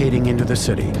cascading into the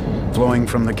city, flowing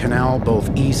from the canal both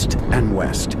east and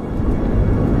west.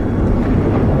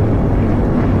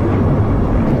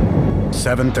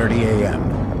 7:30 a.m.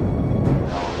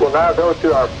 We'll now go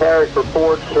to our parish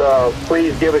reports.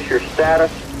 Please give us your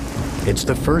status. It's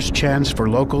the first chance for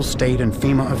local, state, and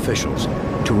FEMA officials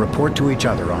to report to each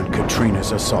other on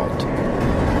Katrina's assault.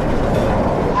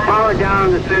 Power down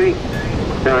in the city.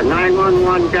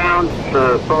 911 down.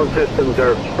 The phone systems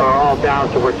are all down,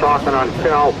 so we're talking on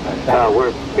cell.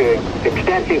 We're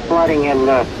extensive flooding in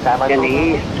the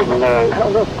east. And,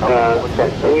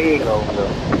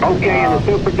 okay, in the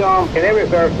Superdome. Can they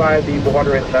verify the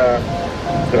water in the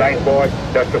 9th Ward,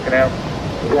 Industrial Canal?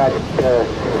 We've got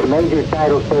major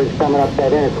tidal surge coming up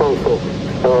that intercoastal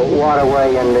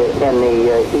waterway in the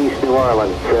East New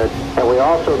Orleans. And we're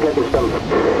also getting some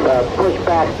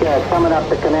pushback coming up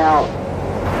the canal.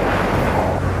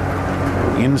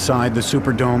 Inside the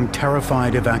Superdome,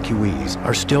 terrified evacuees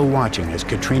are still watching as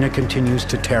Katrina continues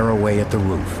to tear away at the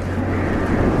roof.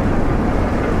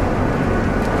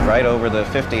 Right over the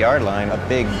 50-yard line, a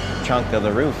big chunk of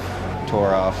the roof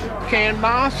tore off. Came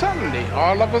down suddenly.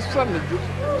 All of a sudden, it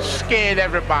just scared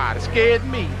everybody, scared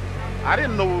me. I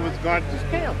didn't know it was going to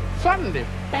scare me. Suddenly,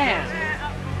 bam,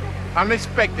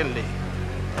 unexpectedly.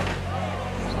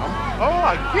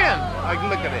 Again, like,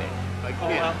 look at it,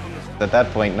 again. At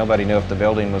that point, nobody knew if the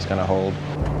building was going to hold.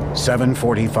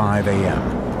 7:45 a.m.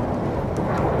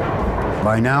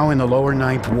 By now, in the lower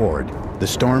 9th Ward, the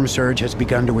storm surge has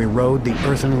begun to erode the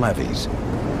earthen levees.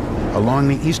 Along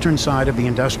the eastern side of the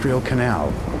Industrial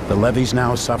Canal, the levees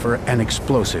now suffer an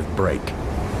explosive break.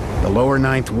 The lower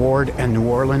 9th Ward and New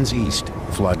Orleans East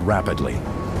flood rapidly.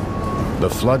 The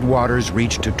flood waters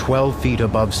reach to 12 feet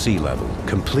above sea level,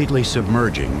 completely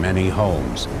submerging many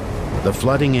homes. The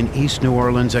flooding in East New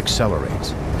Orleans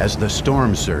accelerates as the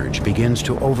storm surge begins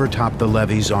to overtop the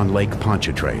levees on Lake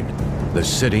Pontchartrain. The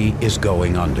city is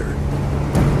going under.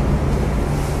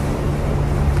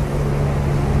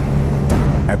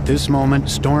 At At this moment,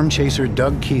 storm chaser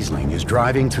Doug Kiesling is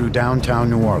driving through downtown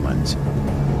New Orleans.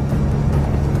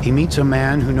 He meets a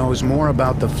man who knows more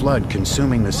about the flood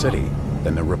consuming the city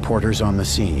than the reporters on the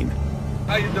scene.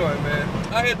 How you doing, man?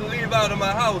 I had to leave out of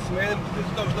my house, man.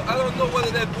 I don't know whether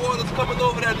that water's coming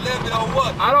over that levee or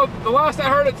what. The last I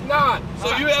heard, it's not.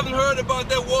 So you haven't heard about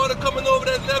that water coming over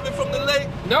that levee from the lake?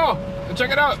 No, check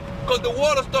it out. Because the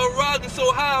water started rising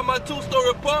so high in my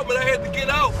two-story apartment, I had to get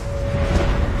out.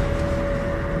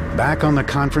 Back on the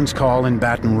conference call in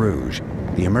Baton Rouge,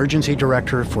 the emergency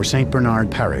director for St. Bernard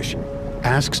Parish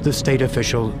asks the state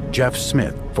official, Jeff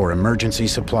Smith, for emergency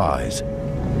supplies.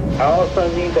 I also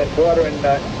need that water and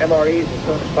MREs as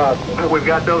soon as possible. We've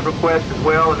got those requests as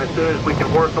well, and as soon as we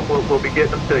can work them, we'll be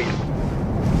getting them to you.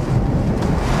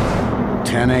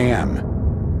 10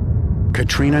 a.m.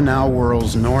 Katrina now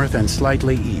whirls north and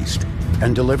slightly east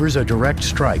and delivers a direct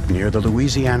strike near the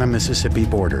Louisiana-Mississippi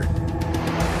border.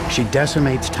 She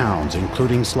decimates towns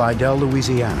including Slidell,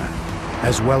 Louisiana,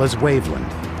 as well as Waveland,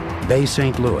 Bay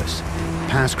St. Louis,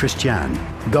 Pass Christian,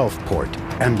 Gulfport,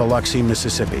 and Biloxi,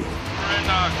 Mississippi. We're in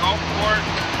Gulfport,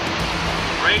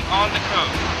 right on the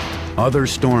coast. Other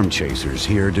storm chasers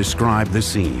here describe the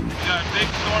scene. We got a big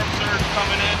storm surge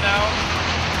coming in now.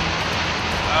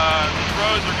 These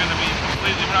roads are going to be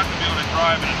completely, we're not going to be able to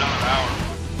drive in another hour.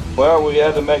 Well, we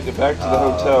had to make it back to the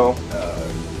hotel.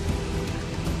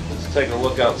 Let's take a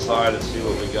look outside and see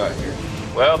what we got here.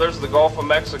 Well, there's the Gulf of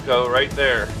Mexico right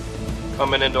there,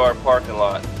 coming into our parking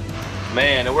lot.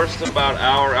 Man, and we're still about an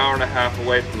hour and a half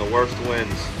away from the worst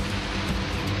winds.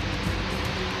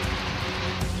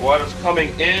 Water's coming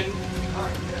in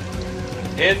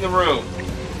the room.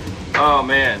 Oh,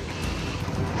 man.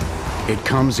 It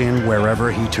comes in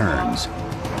wherever he turns.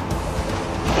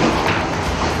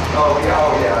 Oh,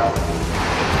 yeah.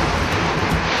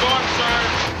 Storm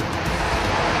surge.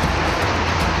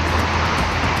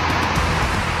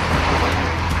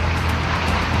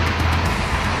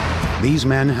 These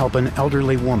men help an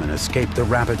elderly woman escape the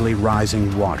rapidly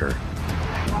rising water.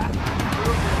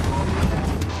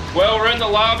 Well, we're in the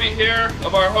lobby here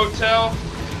of our hotel.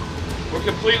 We're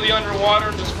completely underwater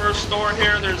in this first store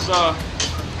here. There's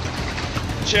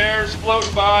chairs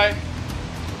floating by.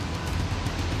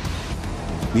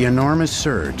 The enormous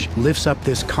surge lifts up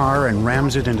this car and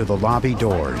rams it into the lobby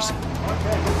doors.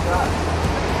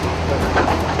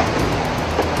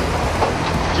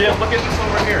 Jim, look at this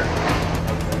over here.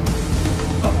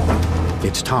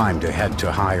 It's time to head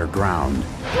to higher ground.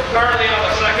 We're currently on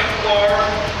the second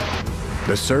floor.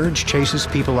 The surge chases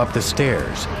people up the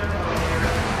stairs.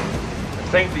 I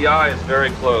think the eye is very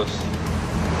close.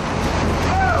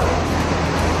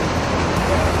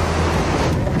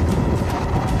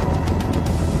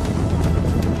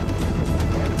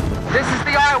 This is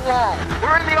the eye wall.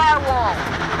 We're in the eye wall.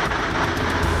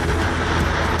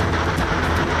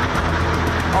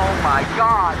 Oh my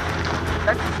God.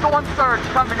 That's the storm surge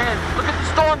coming in. Look at the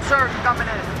storm surge coming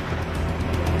in.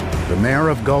 The mayor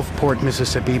of Gulfport,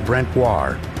 Mississippi, Brent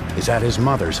Warr, is at his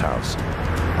mother's house.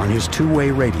 On his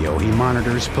two-way radio, he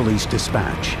monitors police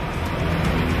dispatch.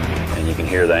 And you can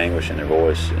hear the anguish in their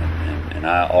voice, and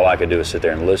all I could do is sit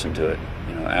there and listen to it,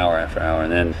 hour after hour.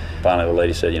 And then finally the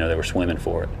lady said, they were swimming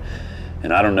for it.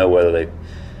 And I don't know whether they...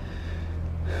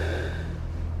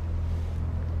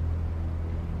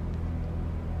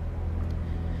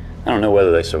 I don't know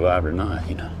whether they survived or not,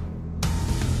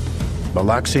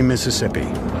 Biloxi, Mississippi.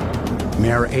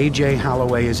 Mayor A.J.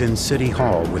 Holloway is in City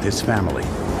Hall with his family.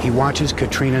 He watches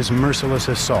Katrina's merciless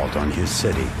assault on his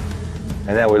city.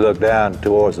 And then we look down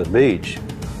towards the beach,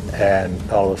 and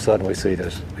all of a sudden we see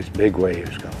these big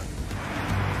waves coming.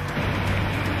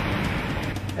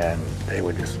 And they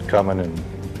were just coming, and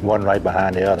one right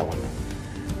behind the other one.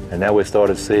 And then we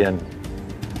started seeing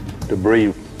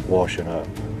debris washing up.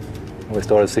 We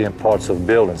started seeing parts of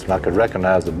buildings, and I could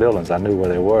recognize the buildings. I knew where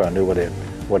they were. I knew what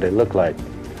they looked like.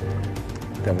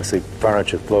 Then we see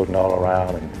furniture floating all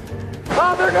around. And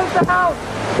oh, there goes the house!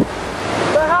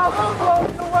 The house is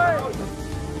floating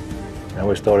away! And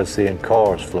we started seeing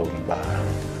cars floating by.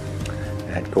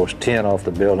 And of course, tin off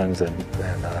the buildings and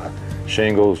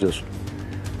shingles, just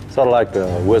sort of like the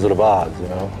Wizard of Oz,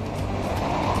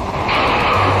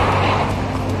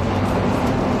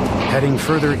 Heading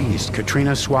further east,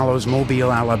 Katrina swallows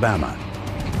Mobile, Alabama,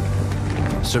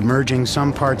 submerging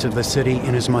some parts of the city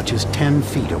in as much as 10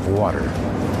 feet of water.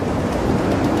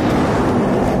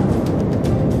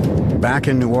 Back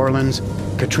in New Orleans,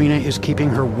 Katrina is keeping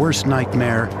her worst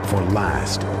nightmare for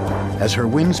last, as her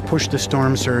winds push the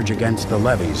storm surge against the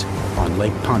levees on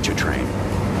Lake Pontchartrain.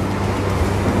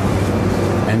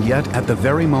 And yet, at the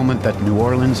very moment that New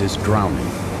Orleans is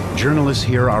drowning, journalists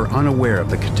here are unaware of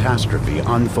the catastrophe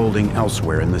unfolding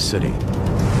elsewhere in the city.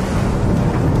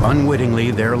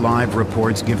 Unwittingly, their live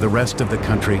reports give the rest of the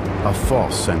country a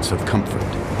false sense of comfort.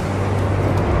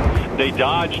 They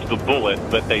dodged the bullet,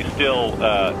 but they still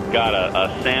got a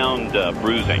sound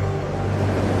bruising.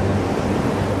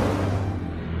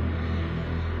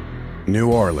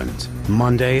 New Orleans,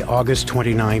 Monday, August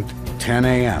 29th, 10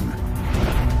 a.m.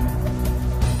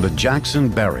 The Jackson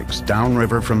Barracks,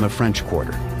 downriver from the French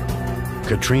Quarter.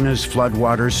 Katrina's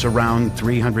floodwaters surround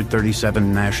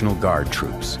 337 National Guard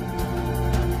troops.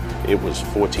 It was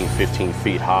 14, 15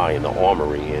 feet high in the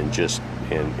armory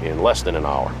in less than an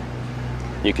hour.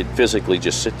 You could physically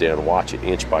just sit there and watch it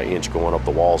inch by inch going up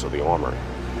the walls of the armory.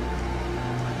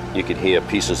 You could hear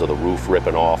pieces of the roof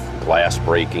ripping off, glass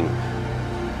breaking.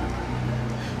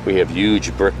 We have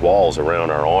huge brick walls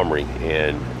around our armory,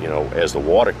 and you know, as the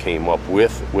water came up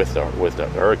with the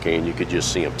hurricane, you could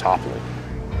just see them toppling.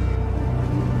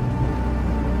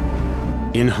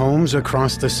 In homes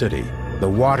across the city, the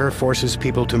water forces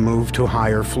people to move to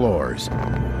higher floors.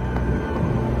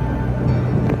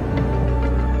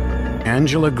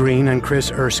 Angela Green and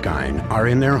Chris Erskine are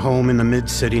in their home in the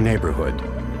mid-city neighborhood.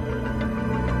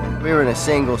 We were in a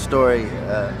single-story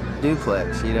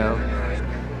duplex, you know.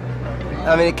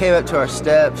 I mean, it came up to our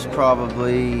steps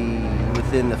probably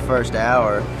within the first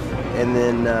hour, and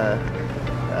then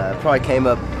probably came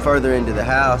up further into the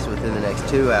house within the next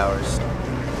 2 hours.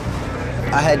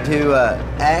 I had to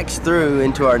axe through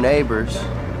into our neighbors.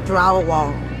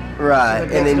 Drywall. Right,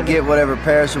 and then get whatever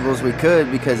perishables we could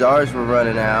because ours were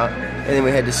running out. And then we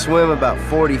had to swim about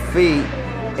 40 feet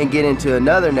and get into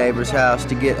another neighbor's house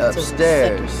to get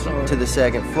upstairs to the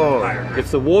second floor.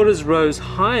 If the waters rose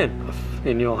high enough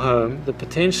in your home, the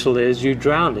potential is you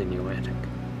drowned in your attic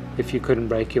if you couldn't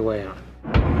break your way out.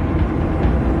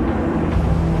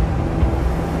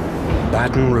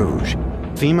 Baton Rouge.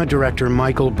 FEMA Director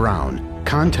Michael Brown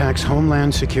contacts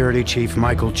Homeland Security Chief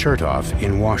Michael Chertoff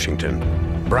in Washington.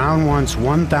 Brown wants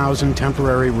 1,000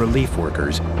 temporary relief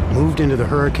workers moved into the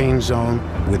hurricane zone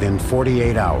within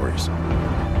 48 hours.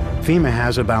 FEMA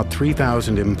has about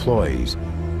 3,000 employees.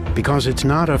 Because it's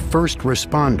not a first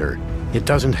responder, it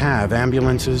doesn't have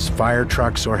ambulances, fire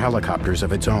trucks, or helicopters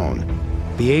of its own.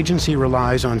 The agency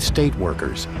relies on state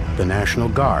workers, the National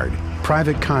Guard,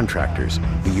 private contractors,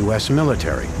 the U.S.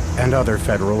 military, and other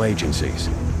federal agencies.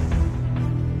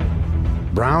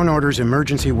 Brown orders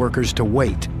emergency workers to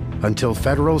wait until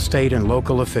federal, state, and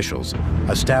local officials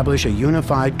establish a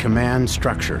unified command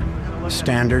structure,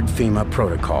 standard FEMA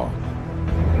protocol.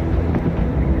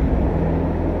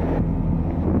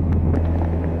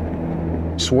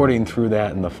 Sorting through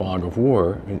that in the fog of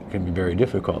war, it can be very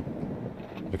difficult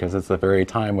because it's the very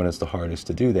time when it's the hardest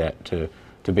to do that, to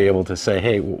be able to say,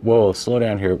 hey, whoa, slow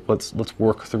down here, let's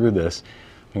work through this.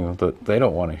 You know, they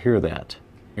don't want to hear that.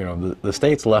 You know, the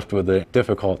state's left with the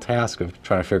difficult task of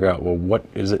trying to figure out, well, what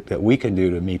is it that we can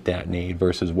do to meet that need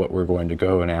versus what we're going to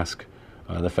go and ask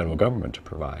the federal government to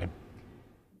provide.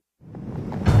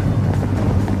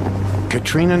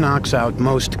 Katrina knocks out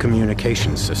most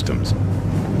communication systems.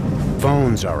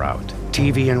 Phones are out.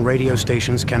 TV and radio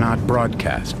stations cannot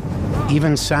broadcast.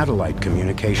 Even satellite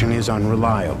communication is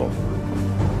unreliable.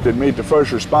 That made the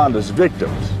first responders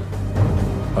victims.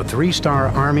 A three-star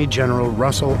Army General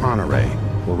Russell Honore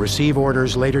will receive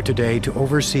orders later today to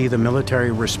oversee the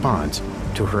military response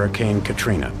to Hurricane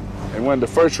Katrina. And when the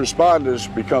first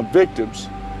responders become victims,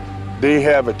 they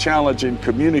have a challenge in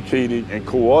communicating and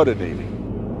coordinating.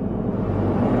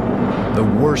 The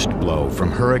worst blow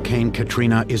from Hurricane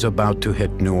Katrina is about to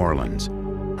hit New Orleans.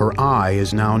 Her eye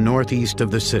is now northeast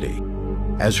of the city.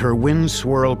 As her winds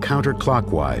swirl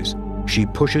counterclockwise, she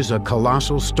pushes a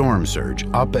colossal storm surge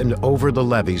up and over the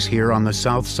levees here on the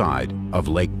south side of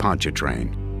Lake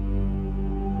Pontchartrain.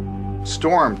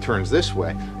 Storm turns this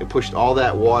way. It pushed all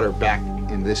that water back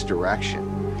in this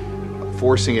direction,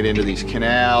 forcing it into these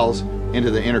canals,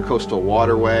 into the intercoastal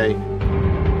waterway.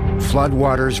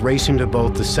 Floodwaters race into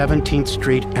both the 17th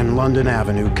Street and London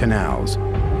Avenue canals.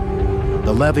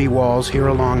 The levee walls here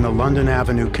along the London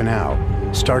Avenue Canal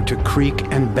start to creak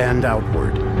and bend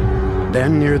outward.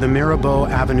 Then near the Mirabeau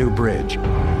Avenue Bridge,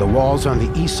 the walls on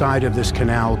the east side of this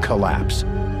canal collapse.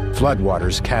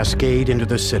 Floodwaters cascade into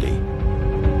the city.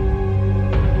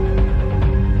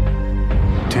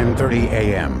 10:30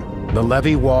 a.m. The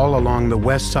levee wall along the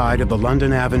west side of the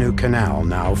London Avenue Canal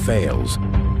now fails.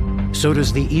 So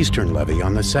does the eastern levee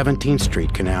on the 17th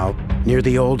Street Canal near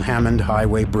the old Hammond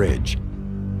Highway Bridge.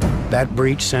 That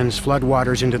breach sends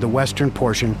floodwaters into the western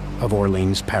portion of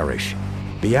Orleans Parish.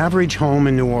 The average home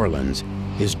in New Orleans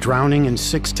is drowning in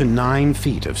 6 to 9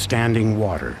 feet of standing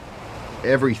water.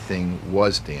 everything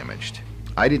was damaged.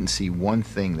 I didn't see one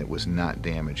thing that was not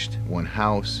damaged. One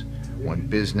house, one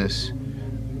business.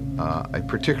 I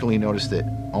particularly noticed that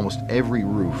almost every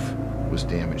roof was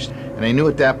damaged. And I knew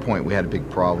at that point we had a big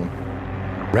problem.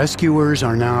 Rescuers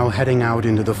are now heading out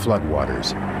into the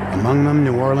floodwaters. Among them,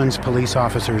 New Orleans police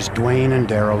officers Dwayne and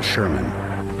Daryl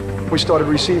Sherman. We started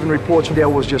receiving reports and there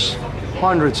was just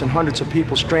hundreds and hundreds of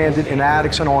people stranded in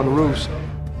attics and on the roofs.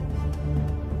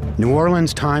 New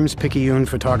Orleans Times-Picayune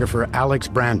photographer Alex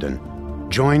Brandon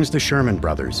joins the Sherman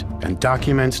brothers and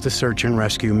documents the search and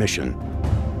rescue mission.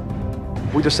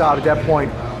 We decided at that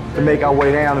point to make our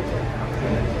way down.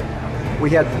 We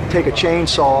had to take a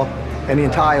chainsaw and the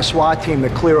entire SWAT team to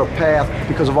clear a path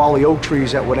because of all the oak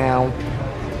trees that were down.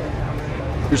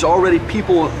 There's already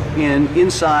people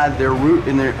inside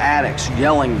in their attics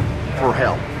yelling for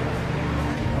help.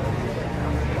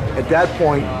 At that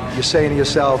point, you're saying to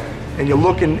yourself, and you're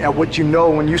looking at what you know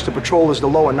when you used to patrol as the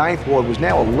lower 9th Ward was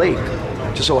now a lake.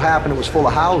 It just so happened it was full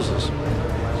of houses.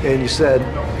 And you said,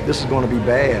 this is going to be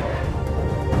bad.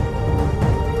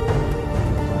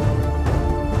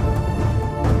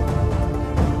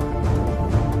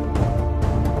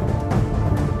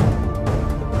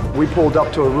 We pulled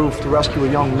up to a roof to rescue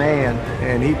a young man,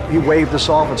 and he waved us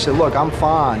off and said, look, I'm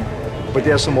fine, but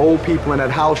there's some old people in that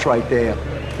house right there.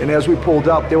 And as we pulled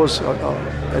up, there was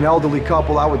an elderly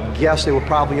couple. I would guess they were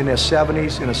probably in their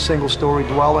 70s in a single-story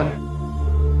dwelling.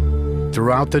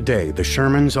 Throughout the day, the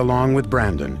Shermans, along with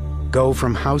Brandon, go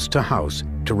from house to house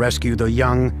to rescue the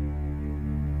young,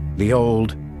 the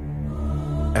old,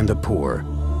 and the poor.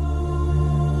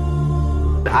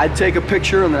 I'd take a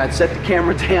picture and then I'd set the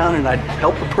camera down and I'd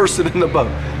help the person in the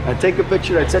boat. I'd take a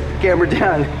picture, I'd set the camera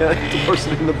down and help the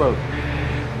person in the boat.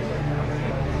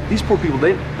 These poor people,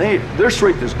 their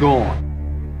strength is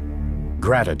gone.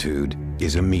 Gratitude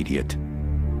is immediate.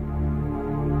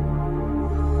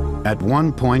 At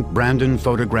one point, Brandon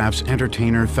photographs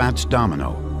entertainer Fats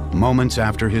Domino moments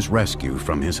after his rescue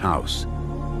from his house.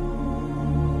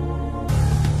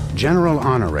 General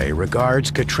Honoré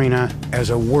regards Katrina as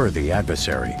a worthy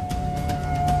adversary.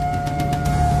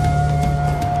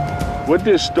 What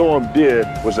this storm did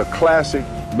was a classic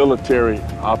military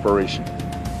operation.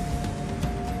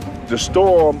 The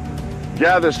storm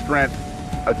gathered strength,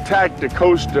 attacked the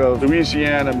coast of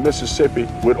Louisiana, Mississippi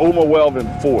with overwhelming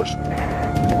force.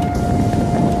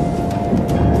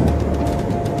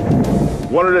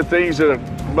 One of the things that a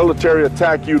military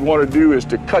attack you'd want to do is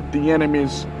to cut the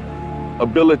enemy's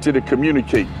ability to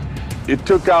communicate. It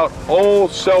took out all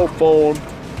cell phone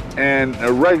and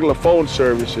regular phone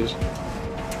services.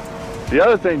 The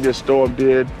other thing this storm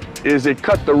did is it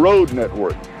cut the road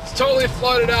network. It's totally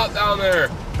flooded out down there.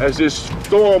 As this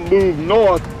storm moved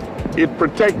north, it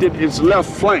protected its left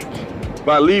flank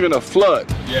by leaving a flood.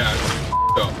 Yeah, it's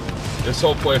up. This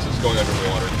whole place is going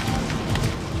underwater.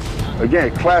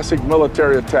 Again, classic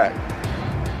military attack.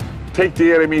 Take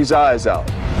the enemy's eyes out.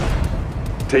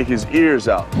 Take his ears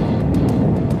out.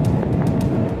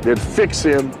 Then fix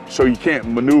him so he can't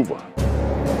maneuver.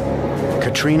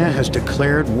 Katrina has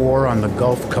declared war on the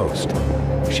Gulf Coast.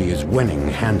 She is winning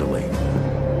handily.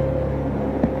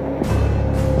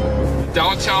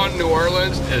 Downtown New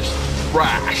Orleans is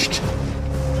thrashed.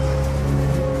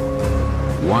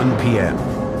 1 p.m.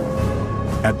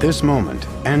 At this moment,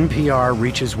 NPR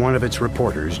reaches one of its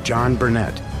reporters, John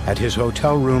Burnett, at his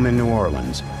hotel room in New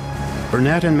Orleans.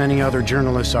 Burnett and many other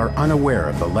journalists are unaware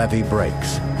of the levee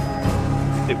breaks.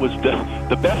 It was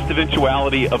the best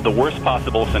eventuality of the worst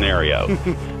possible scenario.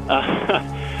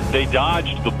 They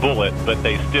dodged the bullet, but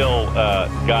they still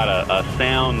got a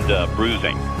sound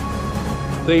bruising.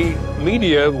 The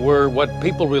media were what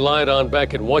people relied on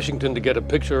back in Washington to get a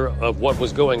picture of what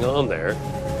was going on there.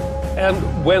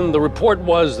 And when the report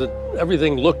was that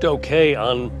everything looked okay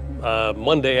on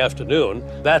Monday afternoon,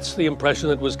 that's the impression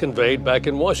that was conveyed back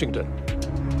in Washington.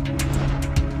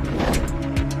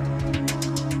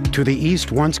 To the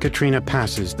east, once Katrina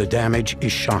passes, the damage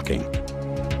is shocking.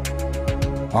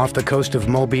 Off the coast of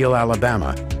Mobile,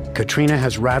 Alabama, Katrina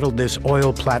has rattled this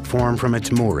oil platform from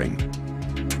its mooring.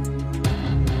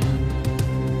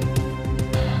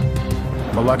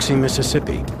 Biloxi,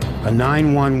 Mississippi, a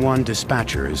 911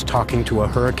 dispatcher is talking to a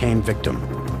hurricane victim.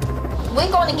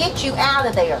 We're going to get you out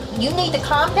of there. You need to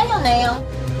calm down now.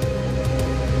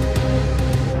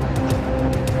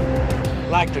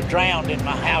 Like they're drowned in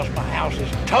my house. My house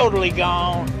is totally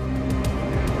gone.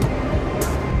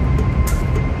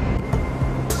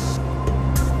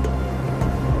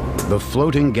 The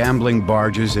floating gambling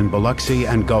barges in Biloxi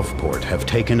and Gulfport have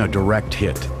taken a direct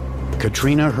hit.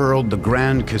 Katrina hurled the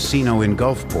Grand Casino in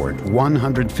Gulfport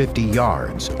 150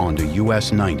 yards onto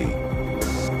US 90.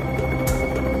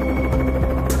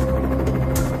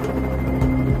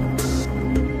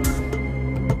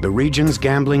 The region's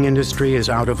gambling industry is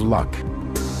out of luck.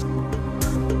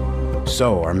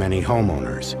 So are many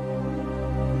homeowners.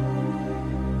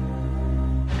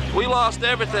 We lost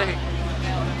everything.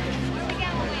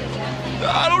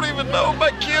 I don't even know if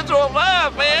my kids are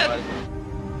alive, man.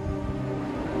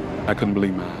 I couldn't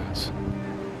believe my eyes.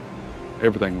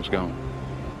 Everything was gone.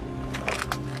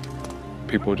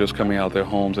 People were just coming out of their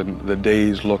homes and the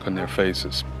dazed look on their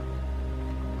faces.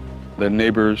 Their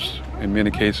neighbors, in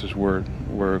many cases, were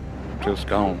just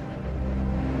gone.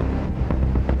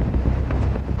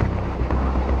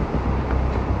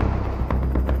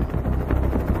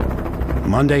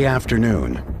 Monday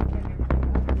afternoon,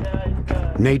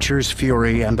 nature's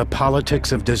fury and the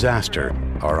politics of disaster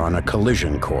are on a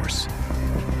collision course.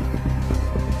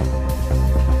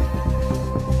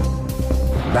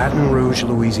 Baton Rouge,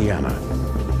 Louisiana.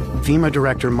 FEMA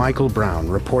Director Michael Brown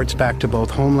reports back to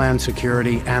both Homeland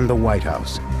Security and the White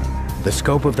House. The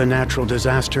scope of the natural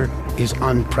disaster is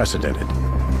unprecedented.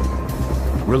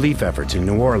 Relief efforts in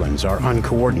New Orleans are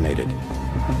uncoordinated.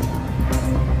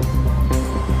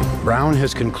 Brown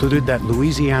has concluded that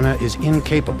Louisiana is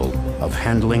incapable of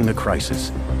handling the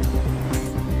crisis.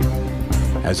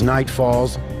 As night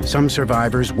falls, some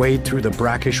survivors wade through the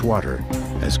brackish water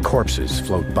as corpses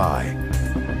float by.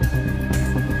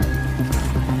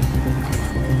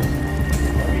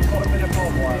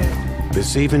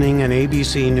 This evening, an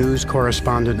ABC News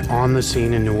correspondent on the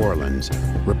scene in New Orleans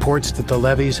reports that the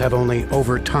levees have only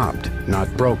overtopped,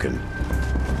 not broken.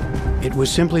 It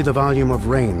was simply the volume of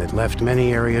rain that left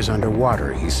many areas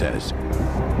underwater, he says.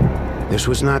 This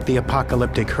was not the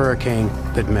apocalyptic hurricane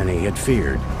that many had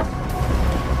feared.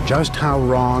 Just how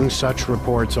wrong such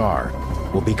reports are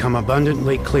will become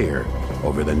abundantly clear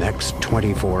over the next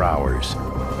 24 hours.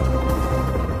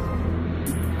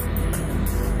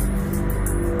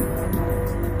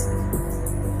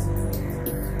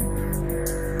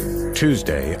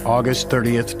 Tuesday, August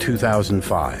 30th,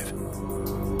 2005.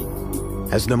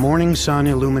 As the morning sun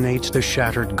illuminates the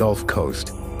shattered Gulf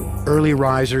Coast, early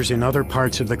risers in other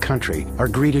parts of the country are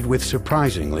greeted with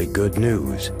surprisingly good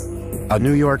news. A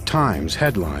New York Times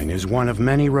headline is one of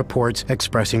many reports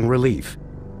expressing relief.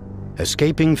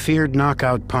 Escaping feared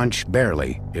knockout punch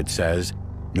barely, it says,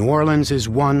 New Orleans is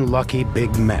one lucky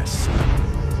big mess.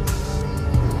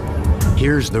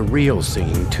 Here's the real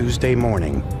scene Tuesday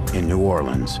morning in New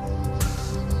Orleans.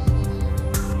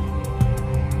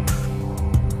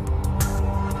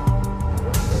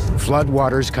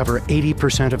 Floodwaters cover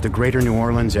 80% of the greater New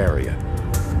Orleans area.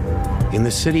 In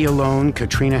the city alone,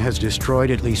 Katrina has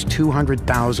destroyed at least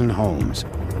 200,000 homes.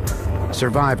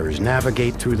 Survivors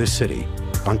navigate through the city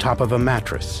on top of a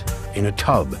mattress, in a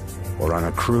tub, or on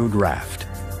a crude raft.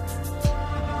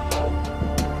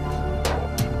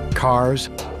 Cars,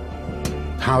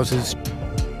 houses,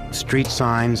 street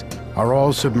signs are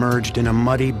all submerged in a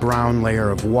muddy brown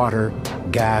layer of water,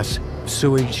 gas,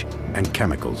 sewage, and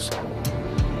chemicals.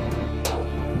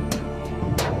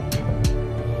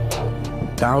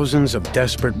 Thousands of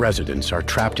desperate residents are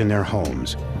trapped in their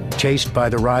homes, chased by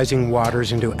the rising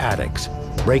waters into attics,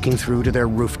 breaking through to their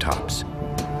rooftops.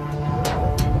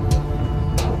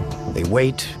 They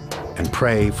wait and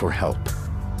pray for help.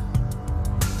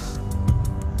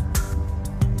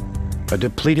 A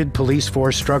depleted police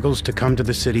force struggles to come to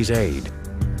the city's aid.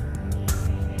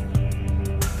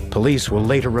 Police will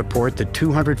later report that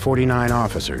 249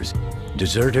 officers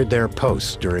deserted their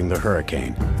posts during the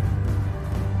hurricane.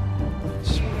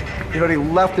 You know, they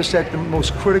left us at the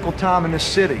most critical time in the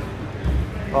city.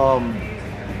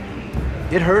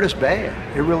 It hurt us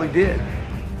bad. It really did.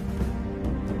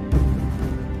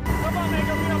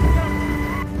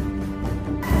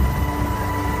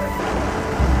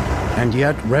 And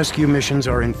yet, rescue missions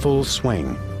are in full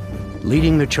swing.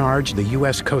 Leading the charge, the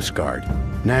U.S. Coast Guard,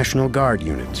 National Guard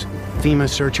units, FEMA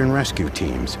search and rescue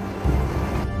teams,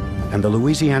 and the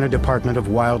Louisiana Department of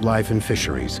Wildlife and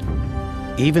Fisheries.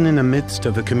 Even in the midst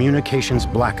of a communications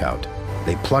blackout,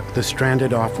 they pluck the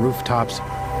stranded off rooftops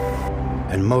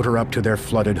and motor up to their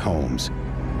flooded homes.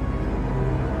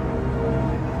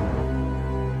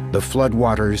 The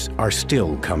floodwaters are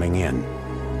still coming in.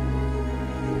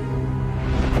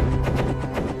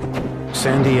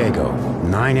 San Diego,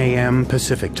 9 a.m.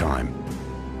 Pacific time.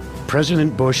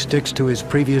 President Bush sticks to his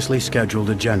previously scheduled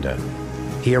agenda.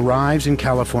 He arrives in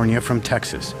California from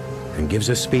Texas and gives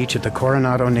a speech at the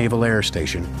Coronado Naval Air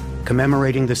Station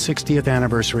commemorating the 60th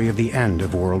anniversary of the end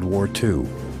of World War II.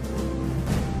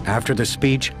 After the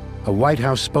speech, a White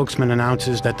House spokesman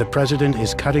announces that the president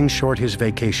is cutting short his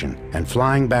vacation and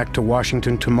flying back to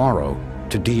Washington tomorrow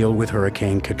to deal with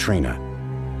Hurricane Katrina.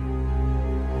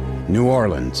 New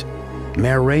Orleans,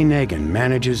 Mayor Ray Nagin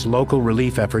manages local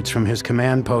relief efforts from his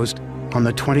command post on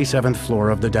the 27th floor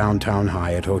of the downtown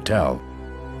Hyatt Hotel.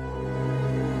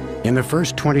 In the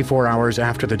first 24 hours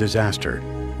after the disaster,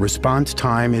 response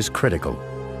time is critical.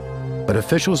 But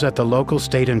officials at the local,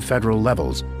 state, and federal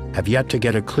levels have yet to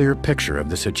get a clear picture of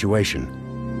the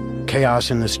situation. Chaos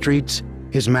in the streets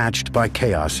is matched by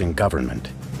chaos in government.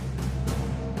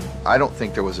 I don't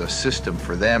think there was a system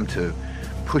for them to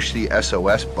push the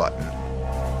SOS button,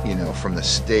 you know, from the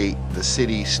state, the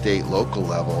city, state, local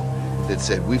level that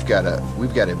said, we've got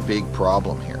a big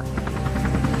problem here.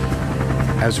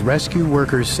 As rescue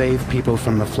workers save people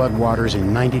from the floodwaters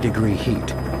in 90-degree heat,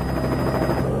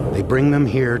 they bring them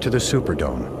here to the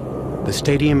Superdome. The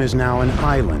stadium is now an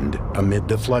island amid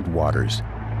the floodwaters.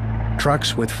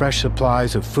 Trucks with fresh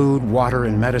supplies of food, water,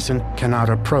 and medicine cannot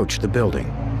approach the building.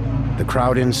 The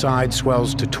crowd inside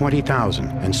swells to 20,000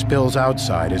 and spills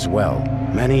outside as well.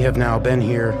 Many have now been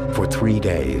here for 3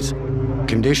 days.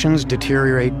 Conditions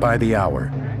deteriorate by the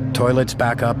hour. Toilets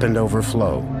back up and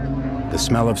overflow. The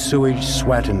smell of sewage,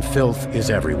 sweat, and filth is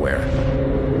everywhere.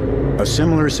 A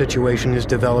similar situation is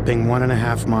developing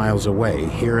 1.5 miles away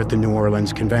here at the New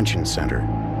Orleans Convention Center.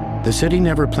 The city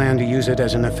never planned to use it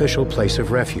as an official place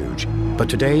of refuge, but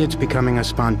today it's becoming a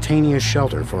spontaneous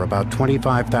shelter for about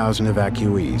 25,000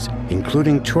 evacuees,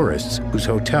 including tourists whose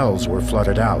hotels were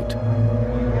flooded out.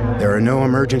 There are no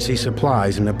emergency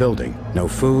supplies in the building, no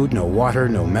food, no water,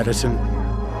 no medicine.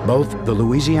 Both the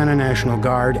Louisiana National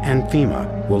Guard and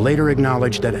FEMA will later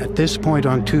acknowledge that at this point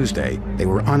on Tuesday, they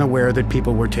were unaware that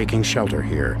people were taking shelter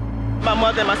here. My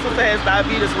mother and my sister has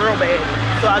diabetes real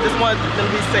bad, so I just wanted them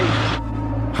to be safe.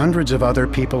 Hundreds of other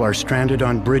people are stranded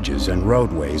on bridges and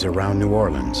roadways around New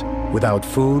Orleans, without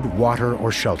food, water,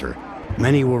 or shelter.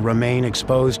 Many will remain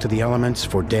exposed to the elements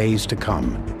for days to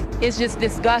come. It's just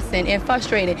disgusting and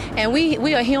frustrating, and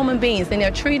we are human beings, and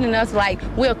they're treating us like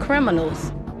we're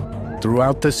criminals.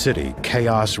 Throughout the city,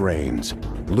 chaos reigns.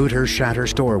 Looters shatter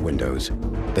store windows.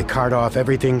 They cart off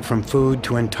everything from food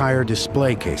to entire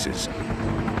display cases.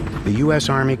 The U.S.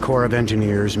 Army Corps of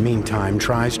Engineers, meantime,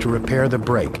 tries to repair the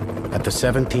break at the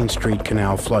 17th Street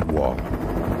Canal flood wall.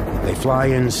 They fly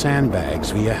in sandbags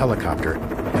via helicopter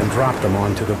and drop them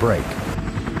onto the break.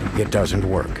 It doesn't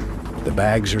work. The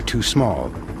bags are too small.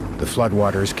 The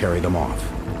floodwaters carry them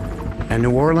off. And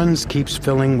New Orleans keeps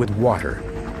filling with water.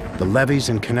 The levees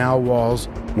and canal walls,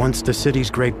 once the city's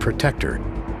great protector,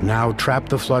 now trap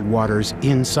the floodwaters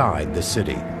inside the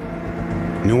city.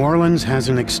 New Orleans has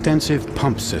an extensive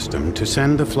pump system to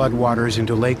send the floodwaters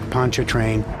into Lake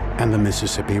Pontchartrain and the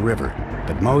Mississippi River,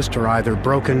 but most are either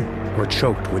broken or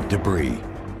choked with debris.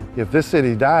 If this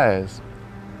city dies,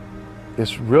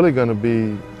 it's really going to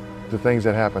be the things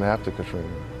that happen after Katrina.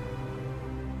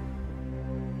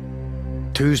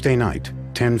 Tuesday night,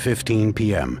 10:15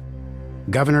 p.m.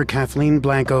 Governor Kathleen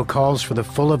Blanco calls for the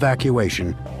full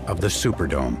evacuation of the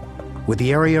Superdome. With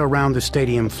the area around the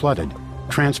stadium flooded,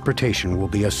 transportation will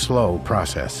be a slow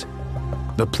process.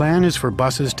 The plan is for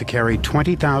buses to carry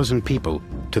 20,000 people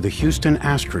to the Houston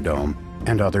Astrodome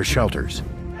and other shelters.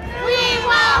 We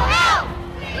want help!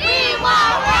 We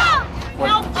want help!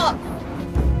 Help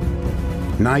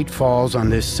us! Night falls on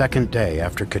this second day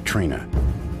after Katrina.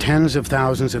 Tens of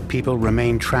thousands of people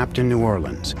remain trapped in New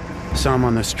Orleans, some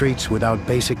on the streets without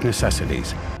basic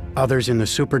necessities, others in the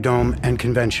Superdome and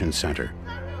Convention Center.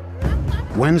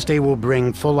 Wednesday will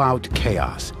bring full-out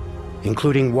chaos,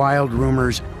 including wild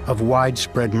rumors of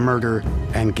widespread murder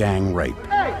and gang rape.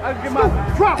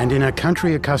 And in a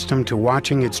country accustomed to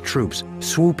watching its troops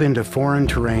swoop into foreign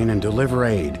terrain and deliver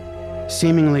aid,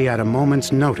 seemingly at a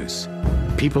moment's notice,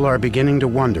 people are beginning to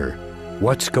wonder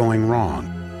what's going wrong.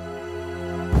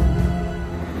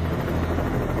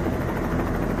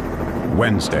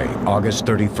 Wednesday, August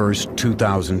 31st,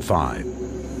 2005.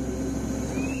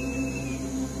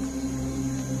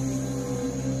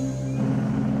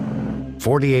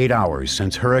 "48 hours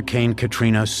since Hurricane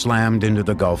Katrina slammed into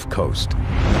the Gulf Coast.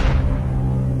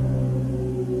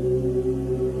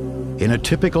 In a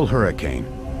typical hurricane,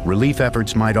 relief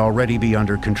efforts might already be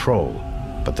under control,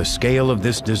 but the scale of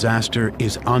this disaster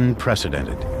is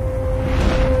unprecedented.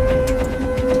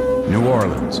 New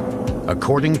Orleans.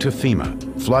 According to FEMA,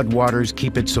 floodwaters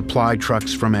keep its supply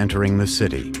trucks from entering the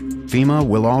city. FEMA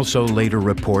will also later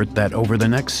report that over the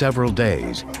next several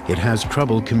days, it has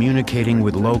trouble communicating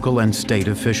with local and state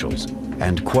officials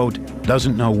and, quote,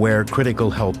 doesn't know where critical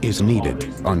help is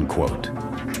needed, unquote.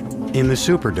 In the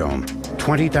Superdome,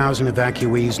 20,000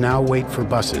 evacuees now wait for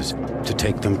buses to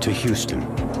take them to Houston.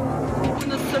 When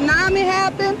the tsunami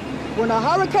happened, when the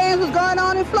hurricanes was going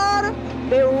on in Florida,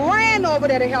 they ran over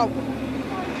there to help us.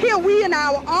 Here we in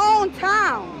our own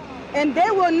town, and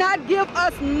they will not give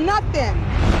us nothing.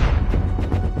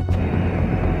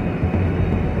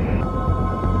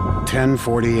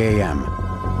 10:40 a.m.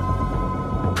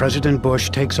 President Bush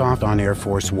takes off on Air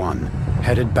Force One,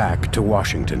 headed back to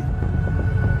Washington.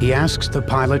 He asks the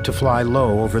pilot to fly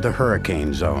low over the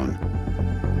hurricane zone.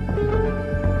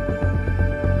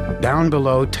 Down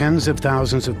below, tens of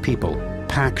thousands of people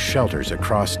pack shelters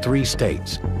across 3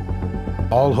 states,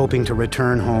 all hoping to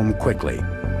return home quickly.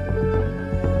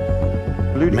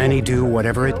 Many do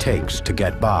whatever it takes to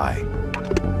get by.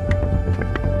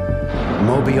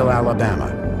 Mobile,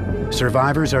 Alabama.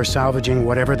 Survivors are salvaging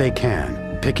whatever they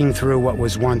can, picking through what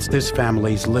was once this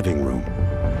family's living room.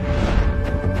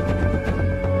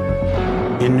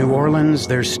 In New Orleans,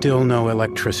 there's still no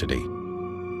electricity.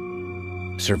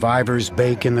 Survivors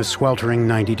bake in the sweltering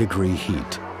 90-degree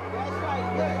heat.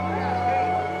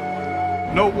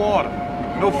 No water,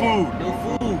 no food.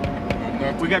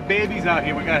 We got babies out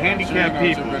here, we got handicapped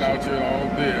people. We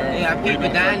got people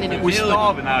dying in the We're building.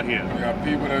 starving out here.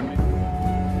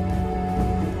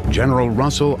 General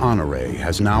Russell Honore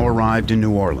has now arrived in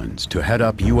New Orleans to head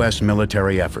up U.S.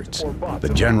 military efforts.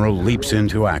 The general leaps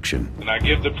into action. And I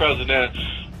give the president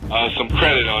some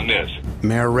credit on this.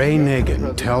 Mayor Ray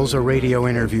Nagin tells a radio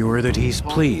interviewer that he's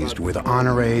pleased with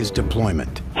Honore's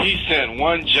deployment. He sent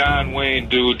one John Wayne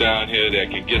dude down here that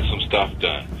can get some stuff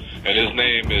done. And his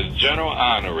name is General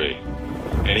Honore.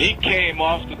 And he came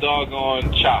off the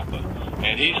doggone chopper.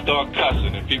 And he started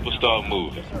cussing and people started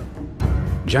moving.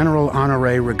 General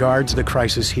Honore regards the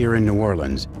crisis here in New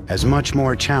Orleans as much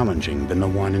more challenging than the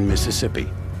one in Mississippi.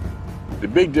 The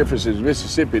big difference is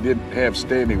Mississippi didn't have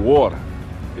standing water.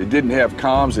 It didn't have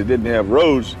calms, it didn't have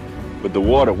roads, but the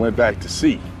water went back to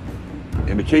sea.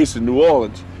 In the case of New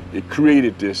Orleans, it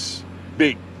created this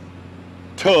big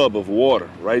tub of water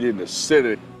right in the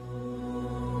city.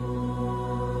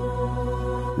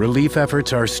 Relief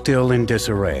efforts are still in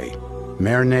disarray.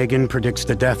 Mayor Nagin predicts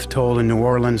the death toll in New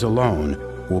Orleans alone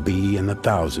will be in the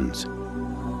thousands.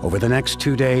 Over the next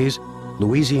 2 days,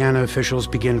 Louisiana officials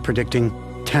begin predicting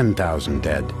 10,000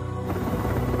 dead.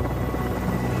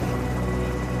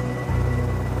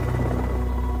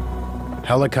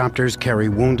 Helicopters carry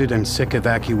wounded and sick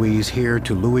evacuees here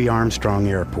to Louis Armstrong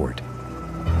Airport,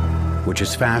 which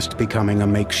is fast becoming a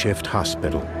makeshift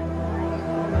hospital.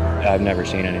 I've never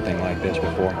seen anything like this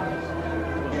before.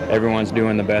 Everyone's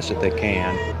doing the best that they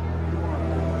can.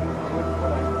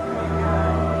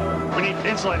 We need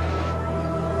insulin.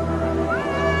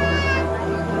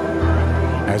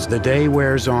 As the day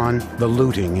wears on, the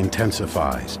looting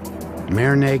intensifies.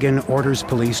 Mayor Nagin orders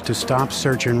police to stop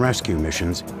search and rescue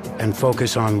missions and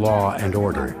focus on law and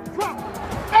order.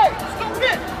 Hey, stop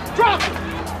it! Drop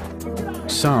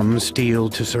it! Some steal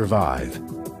to survive.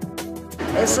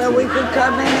 They said we could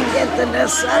come in and get the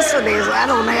necessities. I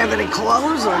don't have any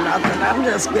clothes or nothing. I'm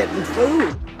just getting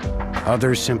food.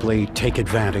 Others simply take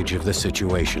advantage of the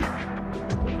situation.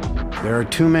 There are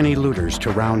too many looters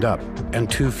to round up and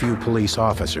too few police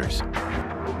officers.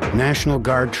 National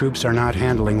Guard troops are not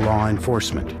handling law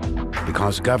enforcement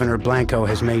because Governor Blanco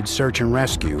has made search and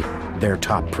rescue their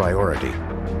top priority.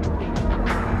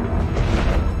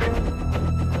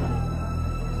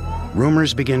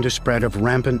 Rumors begin to spread of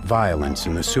rampant violence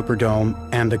in the Superdome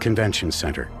and the Convention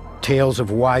Center. Tales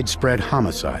of widespread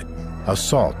homicide,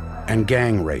 assault, and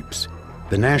gang rapes.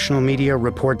 The national media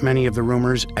report many of the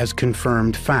rumors as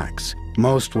confirmed facts.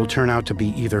 Most will turn out to be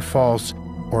either false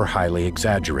or highly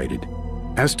exaggerated.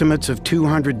 Estimates of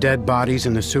 200 dead bodies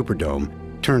in the Superdome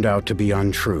turned out to be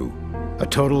untrue. A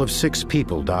total of 6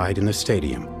 people died in the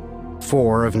stadium,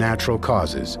 4 of natural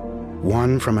causes,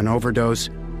 1 from an overdose,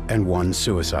 and 1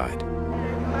 suicide.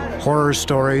 Horror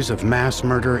stories of mass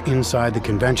murder inside the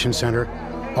convention center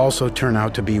also turn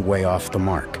out to be way off the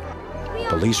mark.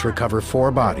 Police recover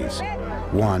 4 bodies.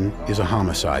 1 is a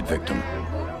homicide victim.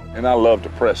 And I love the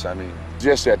press. I mean,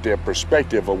 just at their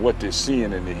perspective of what they're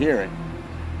seeing and they're hearing,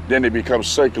 then it becomes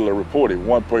circular reporting.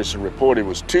 One person reported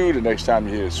was 2, the next time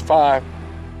you hear it's 5.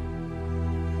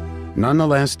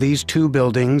 Nonetheless, these 2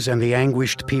 buildings and the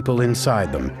anguished people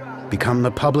inside them become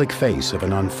the public face of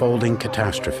an unfolding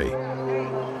catastrophe.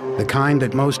 The kind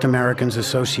that most Americans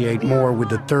associate more with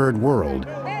the third world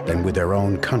than with their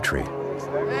own country.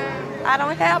 I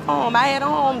don't have home. I had a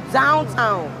home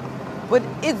downtown, but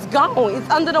it's gone. It's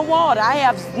under the water. I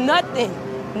have nothing,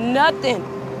 nothing.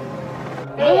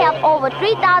 They have over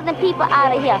 3,000 people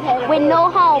out of here with no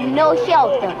home, no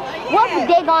shelter. What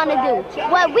they gonna do?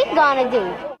 What we gonna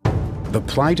do? The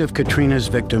plight of Katrina's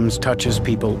victims touches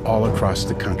people all across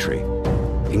the country,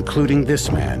 including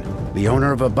this man, the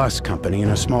owner of a bus company in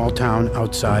a small town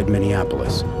outside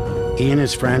Minneapolis. He and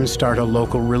his friends start a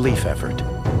local relief effort.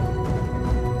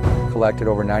 collected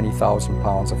over 90,000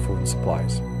 pounds of food and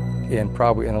supplies in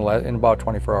about a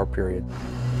 24-hour period.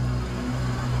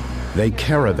 They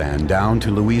caravan down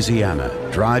to Louisiana,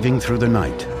 driving through the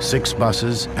night, 6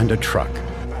 buses and a truck.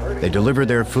 They deliver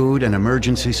their food and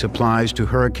emergency supplies to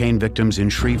hurricane victims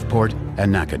in Shreveport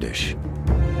and Natchitoches.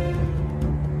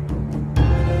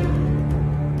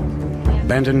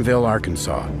 Bentonville,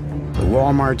 Arkansas, the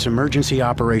Walmart's Emergency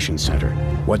Operations Center.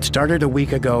 What started a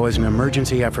week ago as an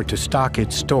emergency effort to stock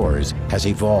its stores has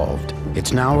evolved.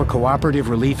 It's now a cooperative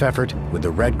relief effort with the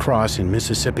Red Cross in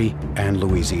Mississippi and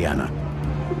Louisiana.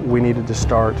 We needed to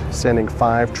start sending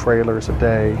 5 trailers a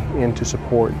day in to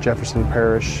support Jefferson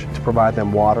Parish to provide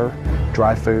them water,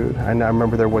 dry food. And I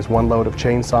remember there was 1 load of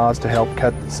chainsaws to help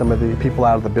cut some of the people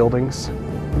out of the buildings.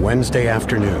 Wednesday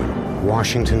afternoon,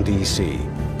 Washington, D.C.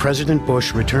 President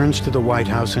Bush returns to the White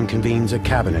House and convenes a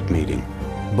cabinet meeting.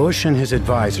 Bush and his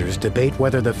advisors debate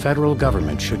whether the federal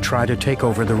government should try to take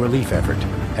over the relief effort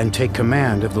and take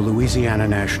command of the Louisiana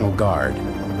National Guard.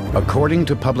 According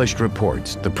to published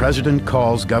reports, the president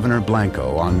calls Governor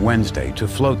Blanco on Wednesday to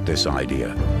float this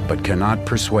idea, but cannot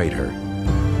persuade her.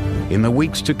 In the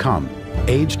weeks to come,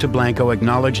 aides to Blanco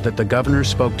acknowledge that the governor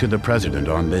spoke to the president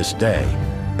on this day,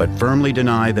 but firmly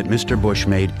deny that Mr. Bush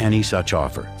made any such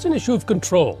offer. It's an issue of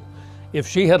control. If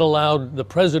she had allowed the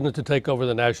president to take over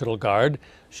the National Guard,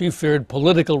 she feared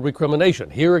political recrimination.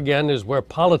 Here again is where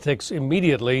politics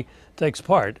immediately takes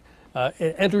part,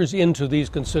 it enters into these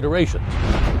considerations.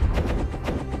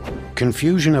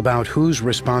 Confusion about who's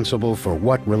responsible for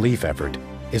what relief effort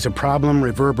is a problem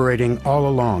reverberating all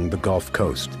along the Gulf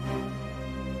Coast.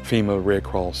 FEMA, Red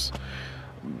Cross,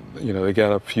 you know, they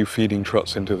got a few feeding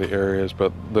trucks into the areas,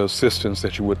 but the assistance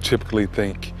that you would typically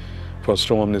think for a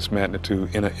storm this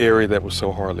magnitude in an area that was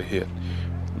so hardly hit,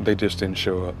 they just didn't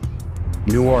show up.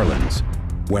 New Orleans,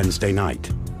 Wednesday night.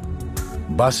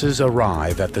 Buses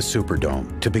arrive at the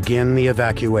Superdome to begin the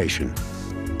evacuation.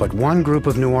 But one group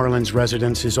of New Orleans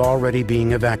residents is already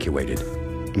being evacuated,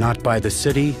 not by the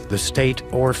city, the state,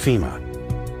 or FEMA.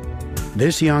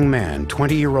 This young man,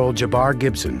 20-year-old Jabbar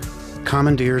Gibson,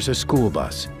 commandeers a school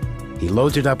bus. He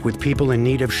loads it up with people in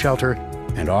need of shelter,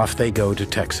 and off they go to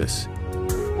Texas.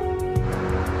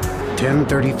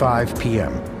 10:35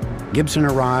 p.m. Gibson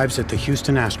arrives at the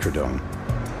Houston Astrodome.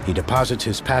 He deposits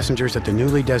his passengers at the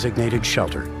newly designated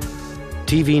shelter.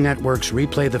 TV networks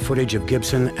replay the footage of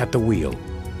Gibson at the wheel.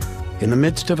 In the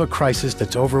midst of a crisis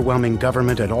that's overwhelming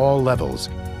government at all levels,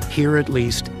 here at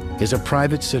least is a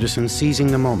private citizen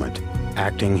seizing the moment,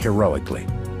 acting heroically.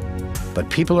 But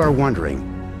people are wondering,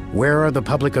 where are the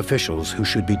public officials who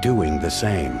should be doing the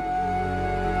same?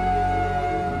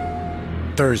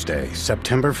 Thursday,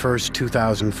 September 1st,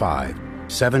 2005,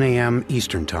 7 a.m.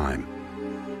 Eastern Time.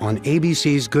 On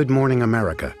ABC's Good Morning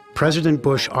America, President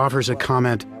Bush offers a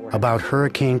comment about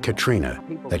Hurricane Katrina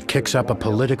that kicks up a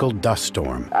political dust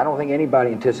storm. I don't think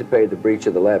anybody anticipated the breach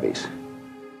of the levees.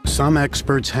 Some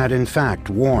experts had in fact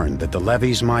warned that the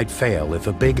levees might fail if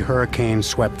a big hurricane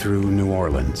swept through New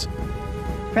Orleans.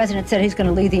 The president said he's going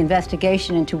to lead the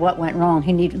investigation into what went wrong.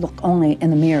 He needed to look only in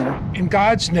the mirror. In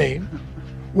God's name,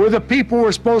 we're the people who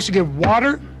are supposed to give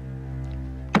water,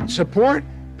 support.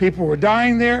 People were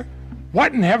dying there.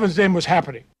 What in heaven's name was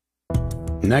happening?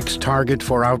 Next target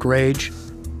for outrage,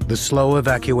 the slow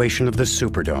evacuation of the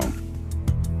Superdome.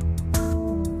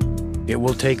 It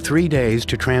will take 3 days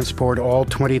to transport all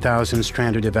 20,000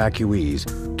 stranded evacuees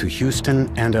to Houston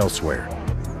and elsewhere.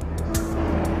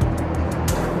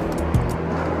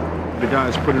 The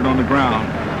guys put it on the ground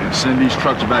and send these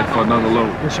trucks back for another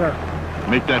load. Yes, sir.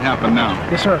 Make that happen now.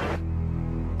 Yes, sir.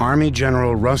 Army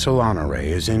General Russell Honoré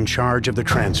is in charge of the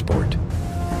transport.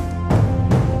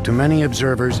 To many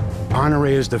observers,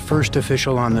 Honoré is the first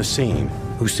official on the scene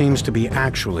who seems to be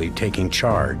actually taking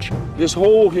charge. This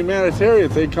whole humanitarian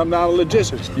thing comes down to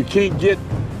logistics. You can't get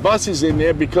buses in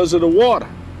there because of the water.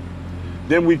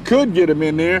 Then we could get them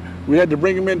in there. We had to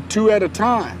bring them in 2 at a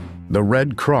time. The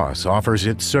Red Cross offers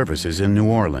its services in New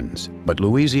Orleans, but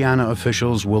Louisiana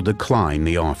officials will decline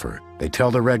the offer. They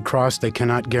tell the Red Cross they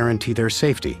cannot guarantee their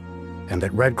safety and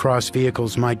that Red Cross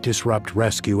vehicles might disrupt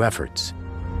rescue efforts.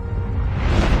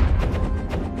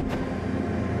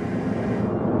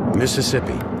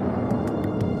 Mississippi.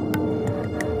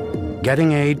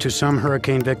 Getting aid to some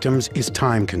hurricane victims is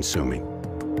time-consuming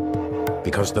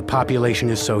because the population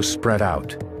is so spread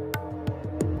out.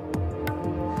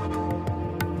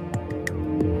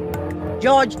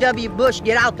 George W. Bush,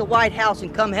 get out the White House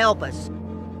and come help us.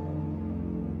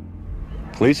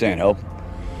 Police ain't helping.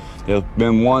 There's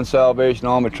been one Salvation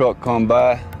Army truck come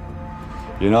by.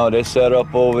 You know, they set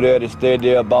up over there. They stayed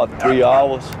there about 3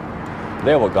 hours.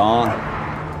 They were gone.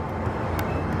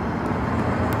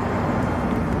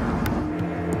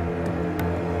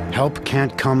 help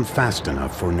can't come fast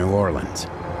enough for New Orleans.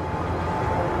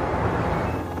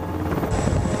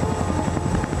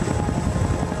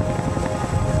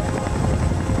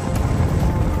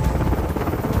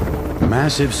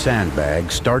 Massive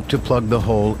sandbags start to plug the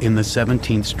hole in the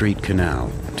 17th Street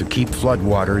Canal to keep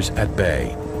floodwaters at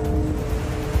bay.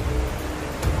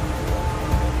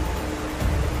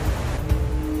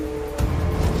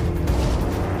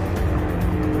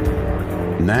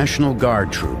 National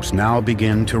Guard troops now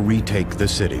begin to retake the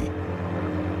city.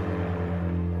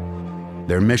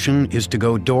 Their mission is to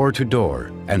go door to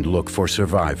door and look for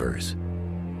survivors.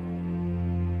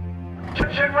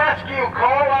 Attention rescue,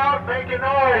 call out, make a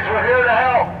noise, we're here to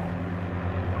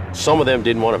help. Some of them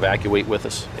didn't want to evacuate with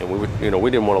us, and we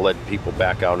didn't want to let people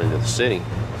back out into the city.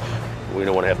 We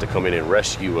don't want to have to come in and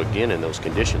rescue again in those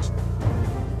conditions.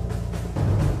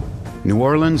 New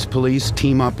Orleans police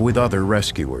team up with other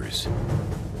rescuers.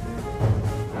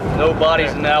 No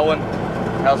bodies in that one.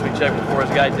 House we checked before,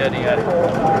 this guy dead, he had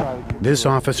it. This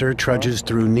officer trudges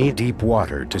through knee-deep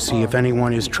water to see if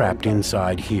anyone is trapped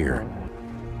inside here.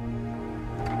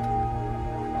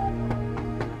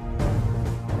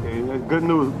 Good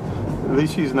news, at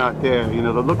least she's not there. You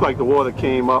know, it looked like the water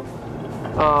came up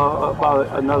about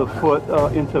another foot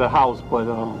into the house, but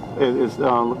it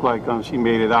looked like she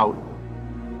made it out.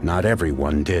 Not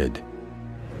everyone did.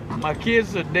 My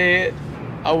kids are dead.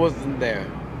 I wasn't there.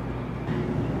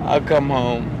 I come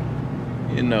home,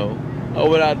 you know. I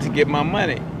went out to get my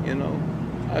money, you know.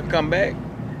 I come back,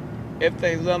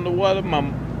 everything's underwater.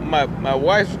 My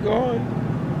wife's gone.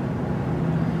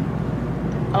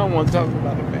 I don't want to talk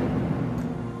about it, man.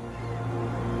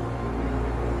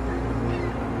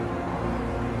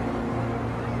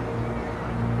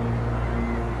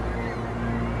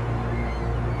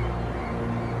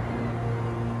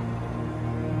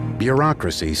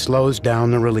 Bureaucracy slows down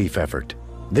the relief effort.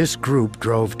 This group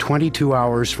drove 22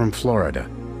 hours from Florida.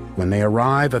 When they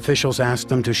arrive, officials ask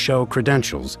them to show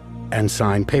credentials and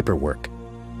sign paperwork.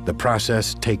 The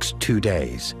process takes 2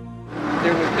 days.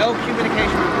 There was no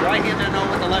communication with the right hand didn't know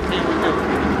what the left hand was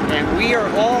doing. And we are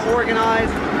all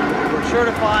organized, we're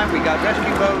certified, we got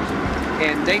rescue boats,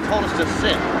 and they told us to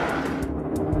sit.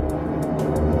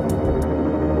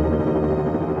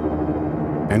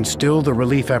 And still the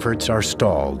relief efforts are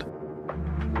stalled.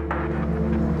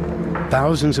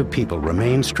 Thousands of people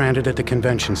remain stranded at the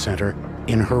convention center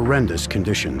in horrendous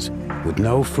conditions, with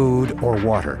no food or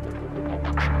water.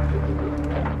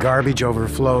 Garbage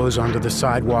overflows onto the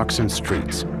sidewalks and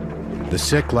streets. The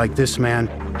sick, like this man,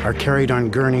 are carried on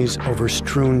gurneys over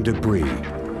strewn debris.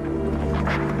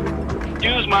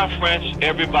 Excuse my French,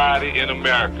 everybody in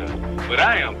America, but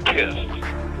I am pissed.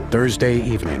 Thursday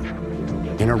evening.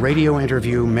 In a radio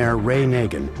interview, Mayor Ray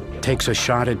Nagin takes a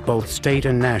shot at both state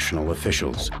and national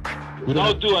officials.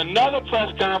 Don't do another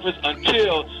press conference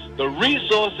until the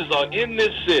resources are in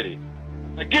this city.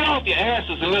 Now get off your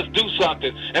asses and let's do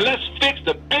something. And let's fix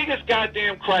the biggest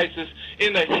goddamn crisis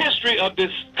in the history of this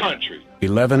country.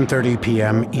 11:30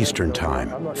 p.m. Eastern Time.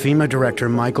 FEMA Director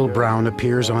Michael Brown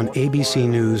appears on ABC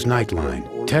News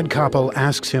Nightline. Ted Koppel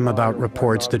asks him about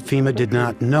reports that FEMA did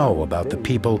not know about the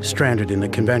people stranded in the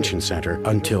convention center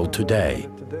until today.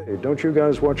 Don't you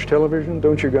guys watch television?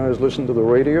 Don't you guys listen to the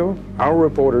radio? Our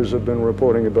reporters have been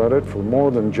reporting about it for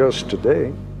more than just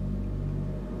today.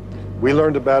 We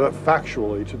learned about it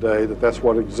factually today, that's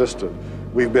what existed.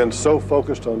 We've been so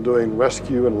focused on doing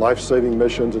rescue and life-saving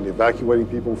missions and evacuating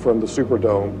people from the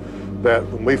Superdome that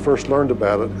when we first learned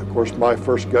about it, of course, my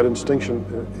first gut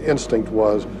instinct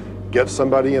was get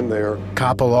somebody in there.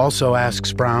 Koppel also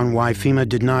asks Brown why FEMA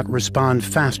did not respond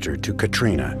faster to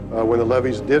Katrina. When the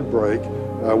levees did break,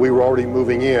 we were already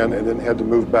moving in and then had to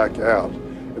move back out.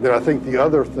 And then I think the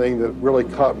other thing that really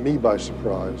caught me by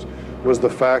surprise was the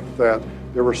fact that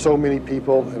there were so many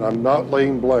people, and I'm not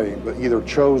laying blame, but either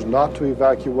chose not to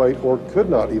evacuate or could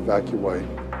not evacuate.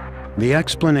 The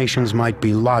explanations might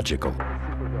be logical,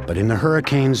 but in the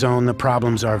hurricane zone, the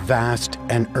problems are vast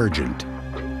and urgent.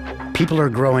 People are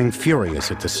growing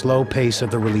furious at the slow pace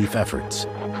of the relief efforts.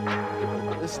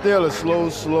 It's still a slow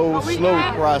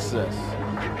process.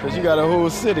 Because you got a whole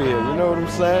city here, you know what I'm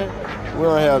saying? We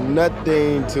don't have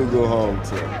nothing to go home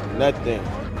to, nothing.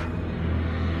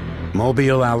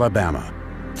 Mobile, Alabama,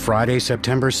 Friday,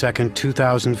 September 2nd,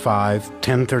 2005,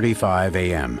 10:35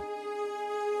 a.m.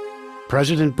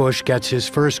 President Bush gets his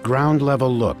first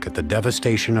ground-level look at the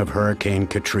devastation of Hurricane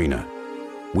Katrina.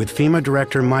 With FEMA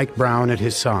Director Mike Brown at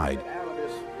his side,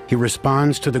 he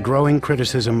responds to the growing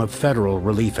criticism of federal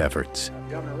relief efforts.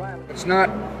 It's not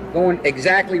going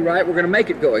exactly right. We're going to make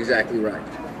it go exactly right.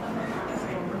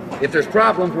 If there's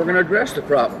problems, we're going to address the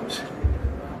problems.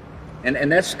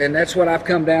 And that's what I've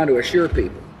come down to assure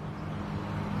people.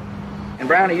 And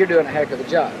Brownie, you're doing a heck of a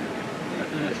job.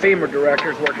 The FEMA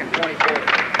director's working 24 hours.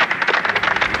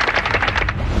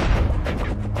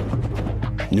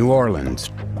 New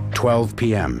Orleans, 12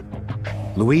 p.m.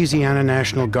 Louisiana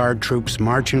National Guard troops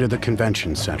march into the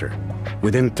convention center.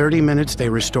 Within 30 minutes, they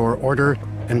restore order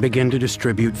and begin to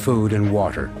distribute food and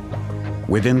water.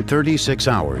 Within 36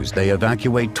 hours, they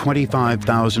evacuate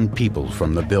 25,000 people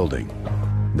from the building.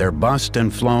 They're bussed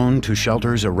and flown to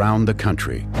shelters around the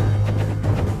country.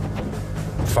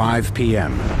 5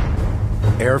 p.m.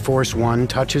 Air Force One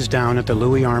touches down at the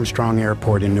Louis Armstrong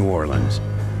Airport in New Orleans.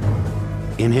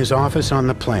 In his office on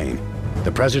the plane,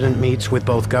 the president meets with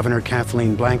both Governor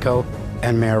Kathleen Blanco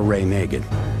and Mayor Ray Nagin.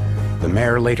 The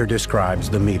mayor later describes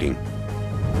the meeting.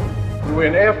 We're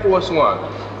in Air Force One.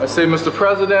 I say, Mr.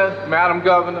 President, Madam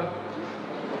Governor,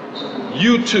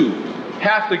 you two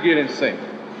have to get in sync.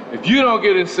 If you don't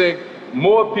get in sync,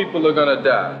 more people are gonna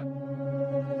die.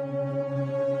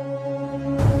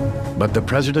 But the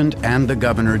president and the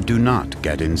governor do not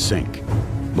get in sync.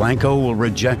 Blanco will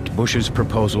reject Bush's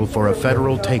proposal for a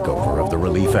federal takeover of the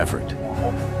relief effort.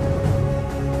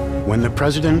 When the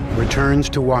president returns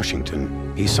to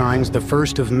Washington, he signs the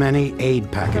first of many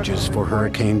aid packages for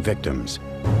hurricane victims.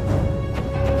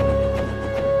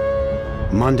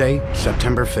 Monday,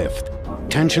 September 5th.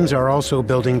 Tensions are also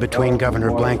building between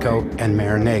Governor Blanco and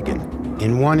Mayor Nagin.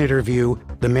 In one interview,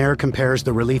 the mayor compares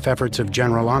the relief efforts of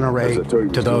General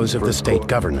Honoré to those of the state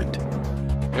government.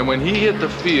 And when he hit the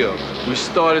field, we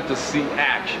started to see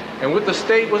action. And what the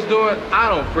state was doing, I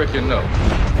don't freaking know.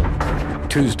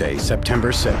 Tuesday,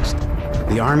 September 6th.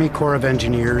 The Army Corps of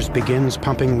Engineers begins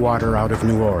pumping water out of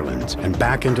New Orleans and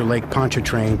back into Lake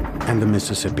Pontchartrain and the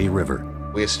Mississippi River.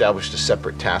 We established a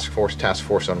separate task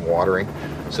force on watering,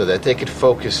 so that they could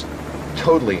focus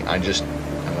totally on just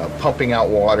pumping out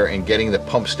water and getting the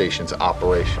pump stations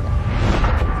operational.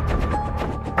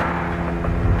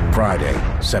 Friday,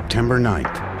 September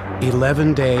 9th.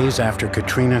 11 days after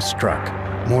Katrina struck,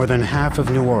 more than half of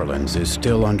New Orleans is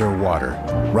still underwater.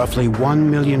 Roughly 1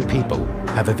 million people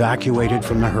have evacuated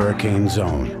from the hurricane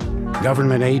zone.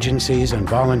 Government agencies and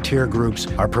volunteer groups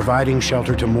are providing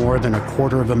shelter to more than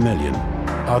 250,000.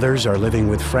 Others are living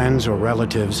with friends or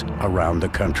relatives around the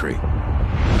country.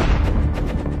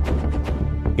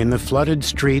 In the flooded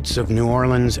streets of New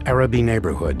Orleans' Araby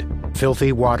neighborhood,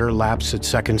 filthy water laps at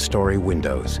second-story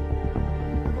windows.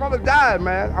 You're gonna die,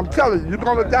 man. I'm telling you, you're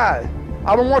gonna die.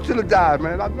 I don't want you to die,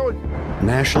 man. I know you.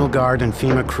 National Guard and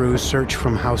FEMA crews search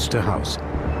from house to house,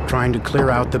 trying to clear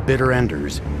out the bitter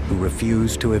enders who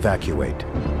refuse to evacuate.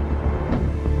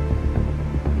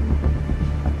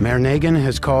 Mayor Nagin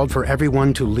has called for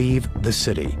everyone to leave the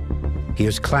city. He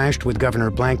has clashed with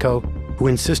Governor Blanco, who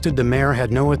insisted the mayor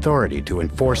had no authority to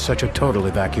enforce such a total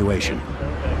evacuation.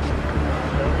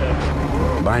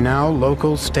 By now,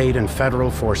 local, state, and federal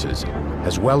forces,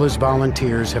 as well as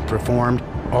volunteers, have performed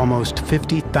almost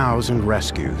 50,000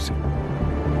 rescues.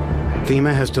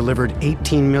 FEMA has delivered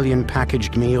 18 million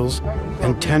packaged meals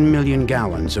and 10 million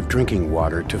gallons of drinking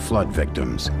water to flood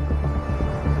victims.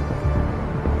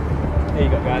 There you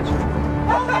go, guys.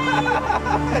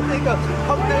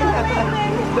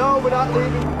 No, we're not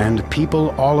leaving. And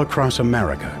people all across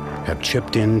America have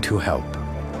chipped in to help.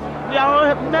 Y'all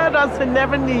have met us in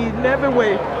every need, in every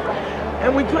way.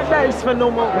 And we couldn't ask for no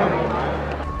more.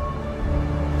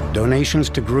 Donations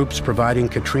to groups providing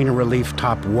Katrina relief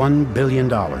top $1 billion.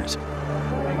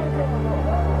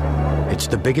 It's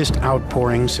the biggest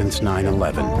outpouring since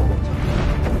 9/11.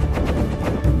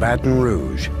 Baton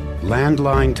Rouge.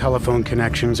 Landline telephone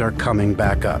connections are coming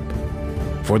back up.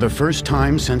 For the first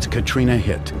time since Katrina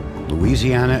hit,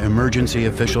 Louisiana emergency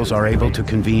officials are able to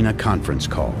convene a conference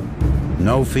call.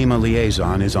 No FEMA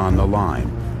liaison is on the line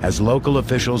as local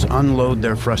officials unload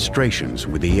their frustrations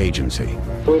with the agency.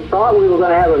 We thought we were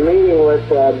going to have a meeting with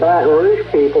Baton Rouge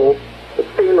people, the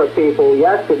FEMA people,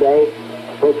 yesterday.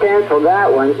 We canceled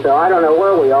that one, so I don't know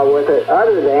where we are with it,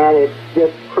 other than it's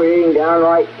just creating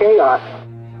downright chaos.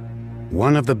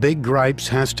 One of the big gripes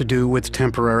has to do with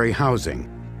temporary housing.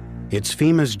 It's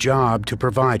FEMA's job to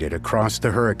provide it across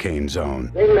the hurricane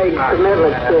zone. They made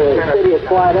commitments to the city of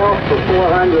White Elk for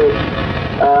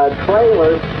 400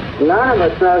 trailers. None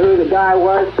of us know who the guy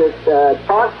was that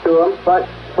talked to him, but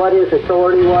what his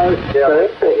authority was. So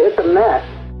it's a mess.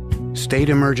 State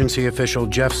emergency official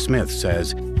Jeff Smith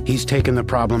says he's taken the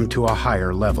problem to a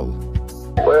higher level.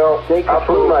 Well, I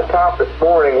flew my top this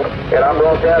morning, and I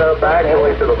brought that up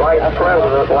actually to the vice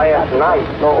president last night.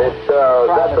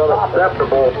 That's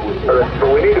unacceptable.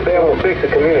 So we need to be able to fix the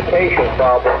communication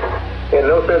problem. In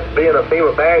no sense being a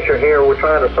FEMA basher here, we're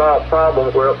trying to solve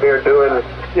problems. We're up here doing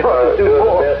You know, do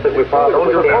the best that we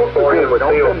possibly can for you. We'll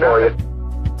feel for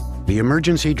you. The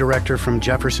emergency director from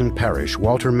Jefferson Parish,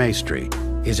 Walter Maestri,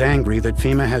 is angry that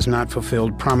FEMA has not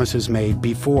fulfilled promises made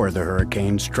before the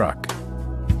hurricane struck.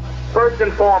 First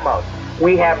and foremost,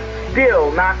 we have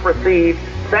still not received,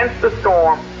 since the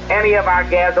storm, any of our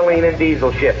gasoline and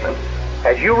diesel shipments.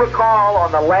 As you recall,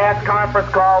 on the last conference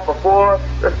call before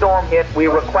the storm hit, we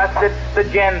requested the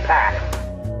Gen Packs.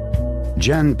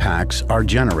 Gen Packs are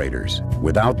generators.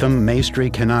 Without them,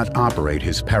 Maestri cannot operate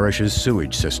his parish's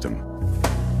sewage system.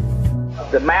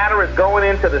 The matter is going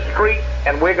into the street,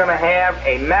 and we're going to have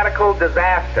a medical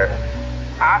disaster.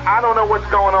 I don't know what's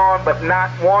going on, but not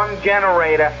one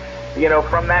generator, you know,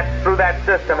 through that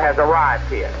system has arrived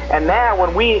here. And now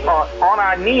when we are on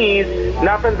our knees,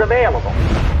 nothing's available.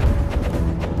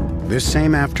 This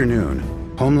same afternoon,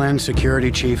 Homeland Security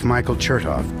Chief Michael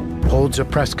Chertoff holds a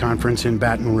press conference in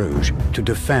Baton Rouge to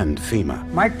defend FEMA.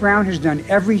 Mike Brown has done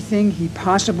everything he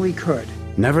possibly could.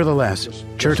 Nevertheless,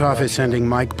 Chertoff is sending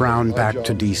Mike Brown back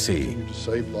to D.C.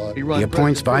 He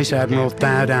appoints Vice Admiral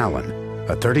Thad Allen,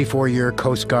 a 34-year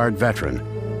Coast Guard veteran,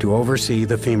 to oversee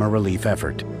the FEMA relief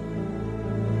effort.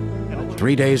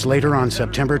 3 days later, on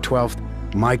September 12th,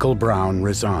 Michael Brown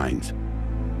resigns.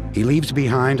 He leaves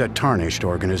behind a tarnished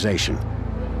organization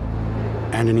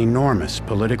and an enormous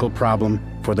political problem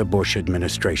for the Bush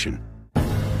administration.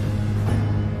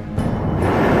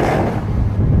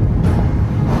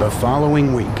 The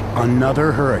following week,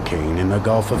 another hurricane in the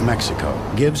Gulf of Mexico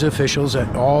gives officials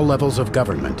at all levels of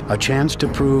government a chance to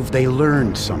prove they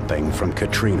learned something from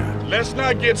Katrina. Let's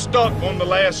not get stuck on the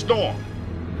last storm.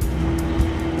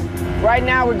 Right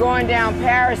now we're going down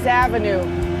Paris Avenue,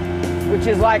 which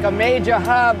is like a major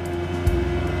hub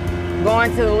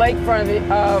going to the lakefront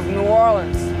of New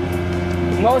Orleans.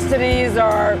 Most of these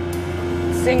are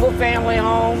single-family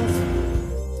homes.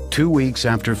 2 weeks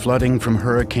after flooding from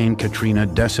Hurricane Katrina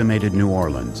decimated New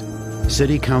Orleans,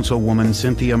 City Councilwoman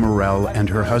Cynthia Morell and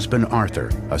her husband Arthur,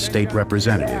 a state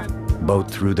representative, boat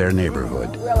through their neighborhood.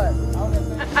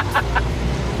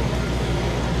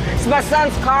 It's my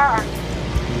son's car,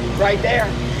 right there,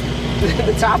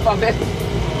 the top of it.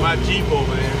 My Jeep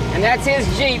over there. And that's his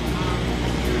Jeep.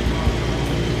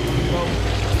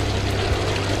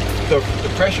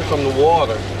 The pressure from the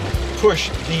water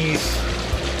pushed these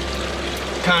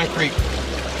concrete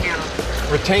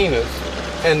retainers,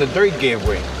 and the dirt gave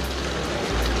way.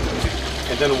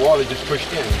 And then the water just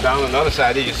pushed in. Down on the other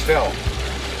side, they just fell.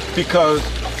 Because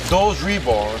those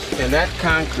rebars and that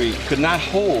concrete could not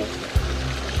hold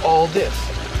all this.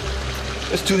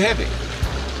 It's too heavy.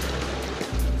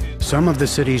 Some of the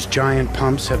city's giant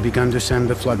pumps have begun to send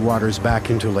the floodwaters back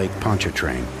into Lake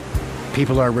Pontchartrain.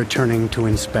 People are returning to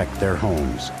inspect their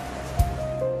homes.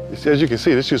 As you can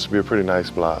see, this used to be a pretty nice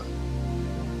block.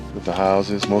 With the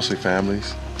houses, mostly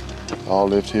families, all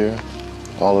lived here,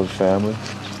 all of the family.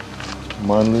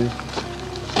 Munley,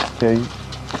 Kate,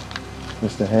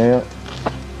 Mr. Hamp,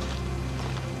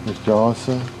 Miss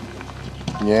Johnson,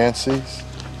 Yancey's,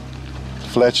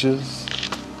 Fletcher's,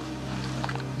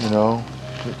 you know,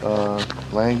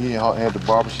 Lange had the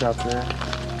barbershop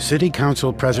there. City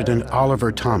Council President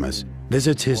Oliver Thomas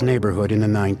visits his neighborhood in the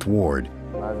 9th Ward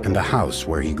and the house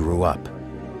where he grew up.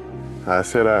 I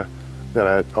said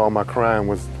that all my crime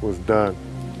was done.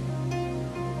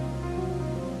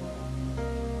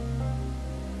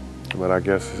 But I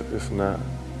guess it's not.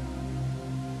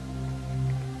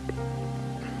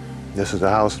 This is the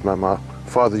house my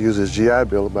father used his GI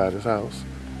Bill to buy this house,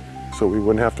 so we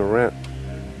wouldn't have to rent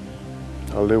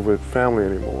or live with family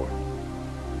anymore.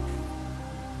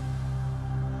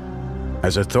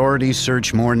 As authorities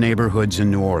search more neighborhoods in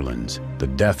New Orleans, the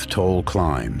death toll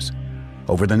climbs.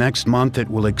 Over the next month, it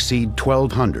will exceed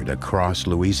 1,200 across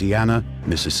Louisiana,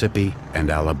 Mississippi, and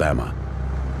Alabama.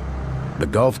 The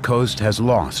Gulf Coast has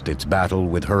lost its battle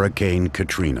with Hurricane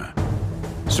Katrina.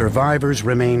 Survivors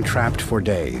remain trapped for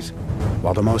days,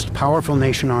 while the most powerful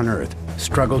nation on earth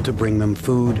struggled to bring them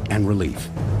food and relief.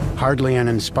 Hardly an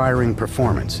inspiring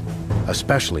performance,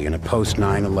 especially in a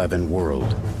post-9/11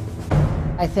 world.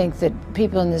 I think that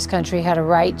people in this country had a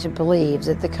right to believe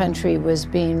that the country was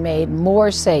being made more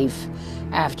safe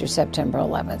after September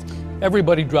 11th.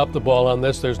 Everybody dropped the ball on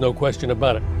this, there's no question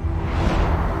about it.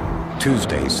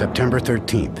 Tuesday, September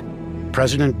 13th,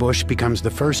 President Bush becomes the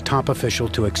first top official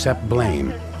to accept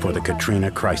blame for the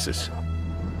Katrina crisis.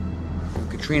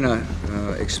 Katrina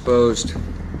exposed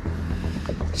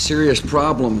serious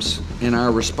problems in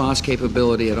our response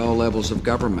capability at all levels of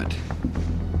government.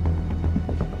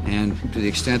 And to the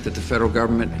extent that the federal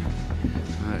government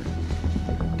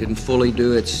didn't fully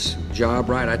do its job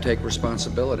right, I take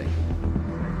responsibility.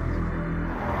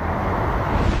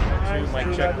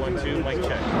 Mic check, 1, 2, mic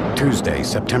check. Tuesday,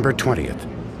 September 20th.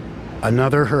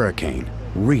 Another hurricane,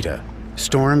 Rita,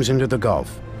 storms into the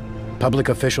Gulf. Public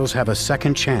officials have a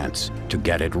second chance to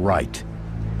get it right.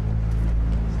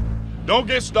 Don't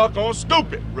get stuck on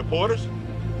stupid, reporters.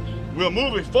 We're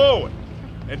moving forward.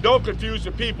 And don't confuse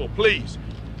the people, please.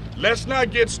 Let's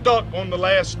not get stuck on the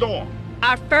last storm.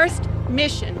 Our first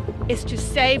mission is to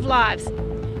save lives.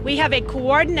 We have a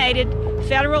coordinated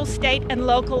federal, state, and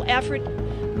local effort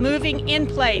moving in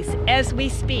place as we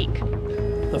speak.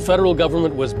 The federal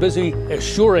government was busy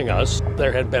assuring us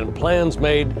there had been plans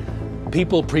made,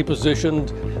 people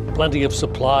prepositioned, plenty of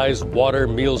supplies, water,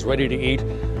 meals ready to eat.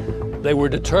 They were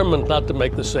determined not to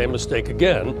make the same mistake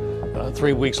again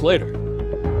 3 weeks later.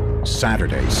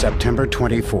 Saturday, September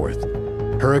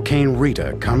 24th. Hurricane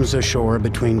Rita comes ashore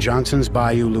between Johnson's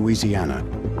Bayou, Louisiana,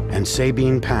 and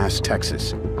Sabine Pass,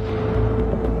 Texas.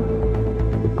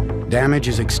 Damage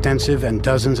is extensive and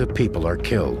dozens of people are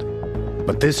killed.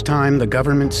 But this time, the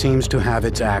government seems to have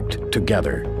its act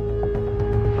together.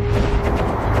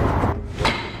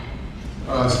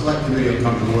 Select committee will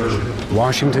come to order.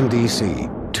 Washington, D.C.,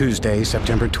 Tuesday,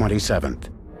 September 27th.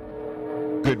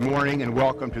 Good morning and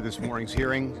welcome to this morning's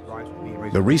hearing.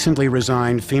 The recently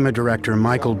resigned FEMA Director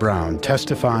Michael Brown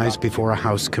testifies before a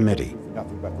House committee.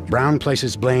 Brown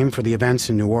places blame for the events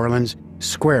in New Orleans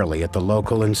squarely at the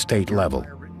local and state level.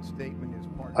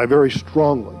 I very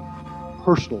strongly,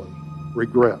 personally,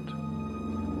 regret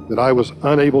that I was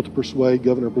unable to persuade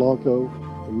Governor Blanco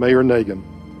and Mayor Nagin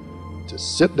to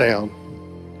sit down,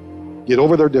 get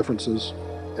over their differences,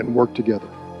 and work together.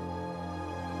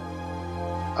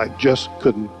 I just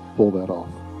couldn't pull that off.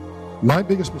 My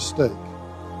biggest mistake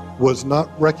was not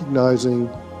recognizing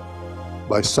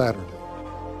by Saturday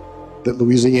that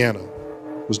Louisiana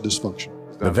was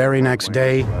dysfunctional. The very next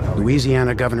day,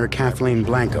 Louisiana Governor Kathleen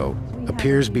Blanco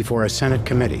appears before a Senate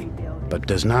committee, but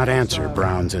does not answer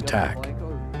Brown's attack.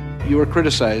 You were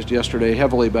criticized yesterday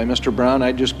heavily by Mr. Brown.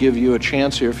 I'd just give you a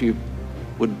chance here if you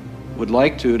would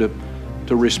like to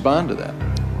respond to that.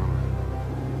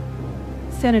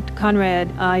 Senator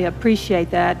Conrad, I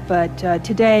appreciate that, but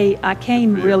today I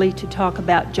came really to talk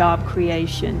about job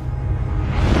creation.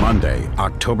 Monday,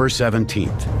 October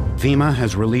 17th, FEMA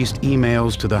has released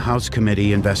emails to the House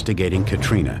committee investigating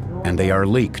Katrina, and they are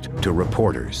leaked to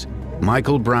reporters.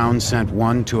 Michael Brown sent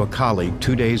one to a colleague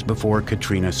 2 days before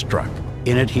Katrina struck.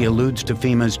 In it, he alludes to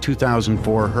FEMA's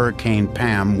 2004 Hurricane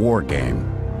Pam war game.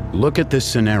 Look at this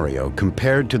scenario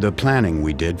compared to the planning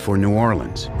we did for New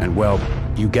Orleans, and well,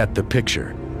 you get the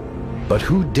picture. But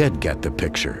who did get the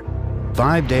picture?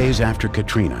 5 days after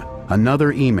Katrina,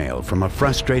 another email from a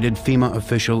frustrated FEMA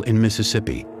official in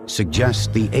Mississippi suggests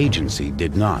the agency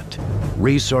did not.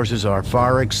 Resources are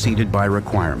far exceeded by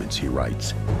requirements, he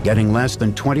writes, getting less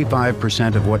than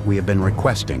 25% of what we have been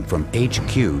requesting from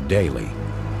HQ daily.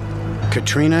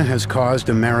 Katrina has caused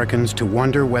Americans to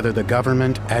wonder whether the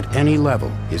government at any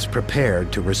level is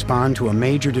prepared to respond to a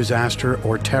major disaster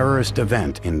or terrorist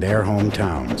event in their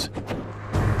hometowns.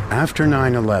 After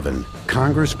 9/11,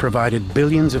 Congress provided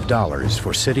billions of dollars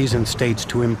for cities and states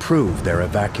to improve their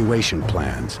evacuation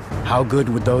plans. How good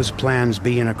would those plans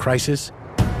be in a crisis?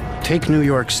 Take New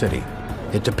York City.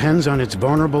 It depends on its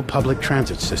vulnerable public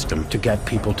transit system to get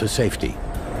people to safety.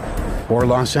 Or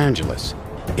Los Angeles.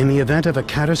 In the event of a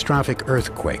catastrophic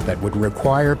earthquake that would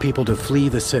require people to flee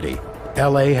the city,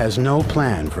 LA has no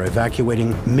plan for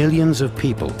evacuating millions of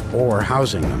people or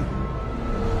housing them.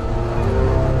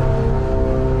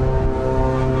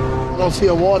 I don't see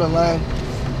a water line.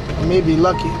 I may be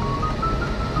lucky.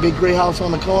 Big gray house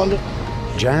on the corner.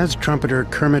 Jazz trumpeter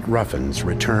Kermit Ruffins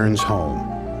returns home.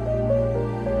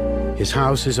 His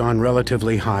house is on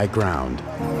relatively high ground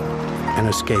and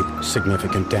escaped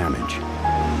significant damage.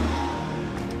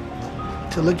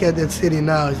 To look at that city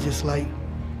now is just like,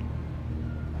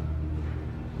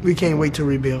 we can't wait to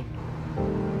rebuild.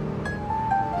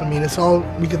 I mean, it's all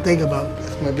we can think about.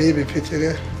 That's my baby picture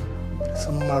there.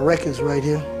 Some of my records right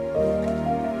here.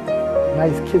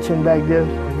 Nice kitchen back there.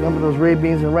 Remember those red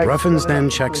beans and rice? Ruffins then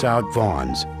checks out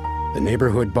Vaughn's, the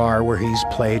neighborhood bar where he's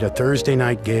played a Thursday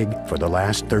night gig for the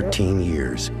last 13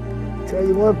 years. Tell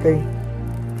you one thing,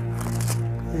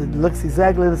 it looks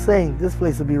exactly the same. This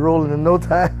place will be rolling in no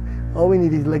time. All we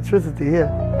need is electricity here.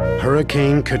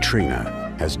 Hurricane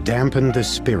Katrina has dampened the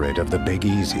spirit of the Big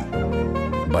Easy,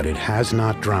 but it has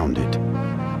not drowned it.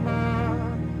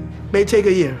 May take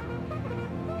a year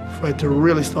for it to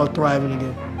really start thriving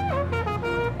again.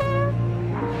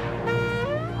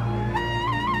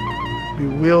 We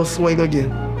will swing again.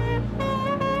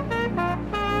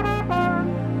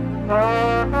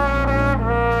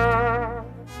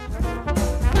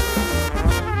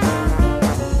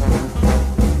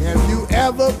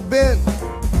 ever been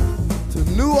to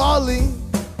New Orleans,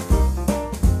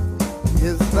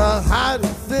 it's the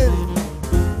hottest city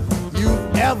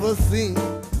you've ever seen.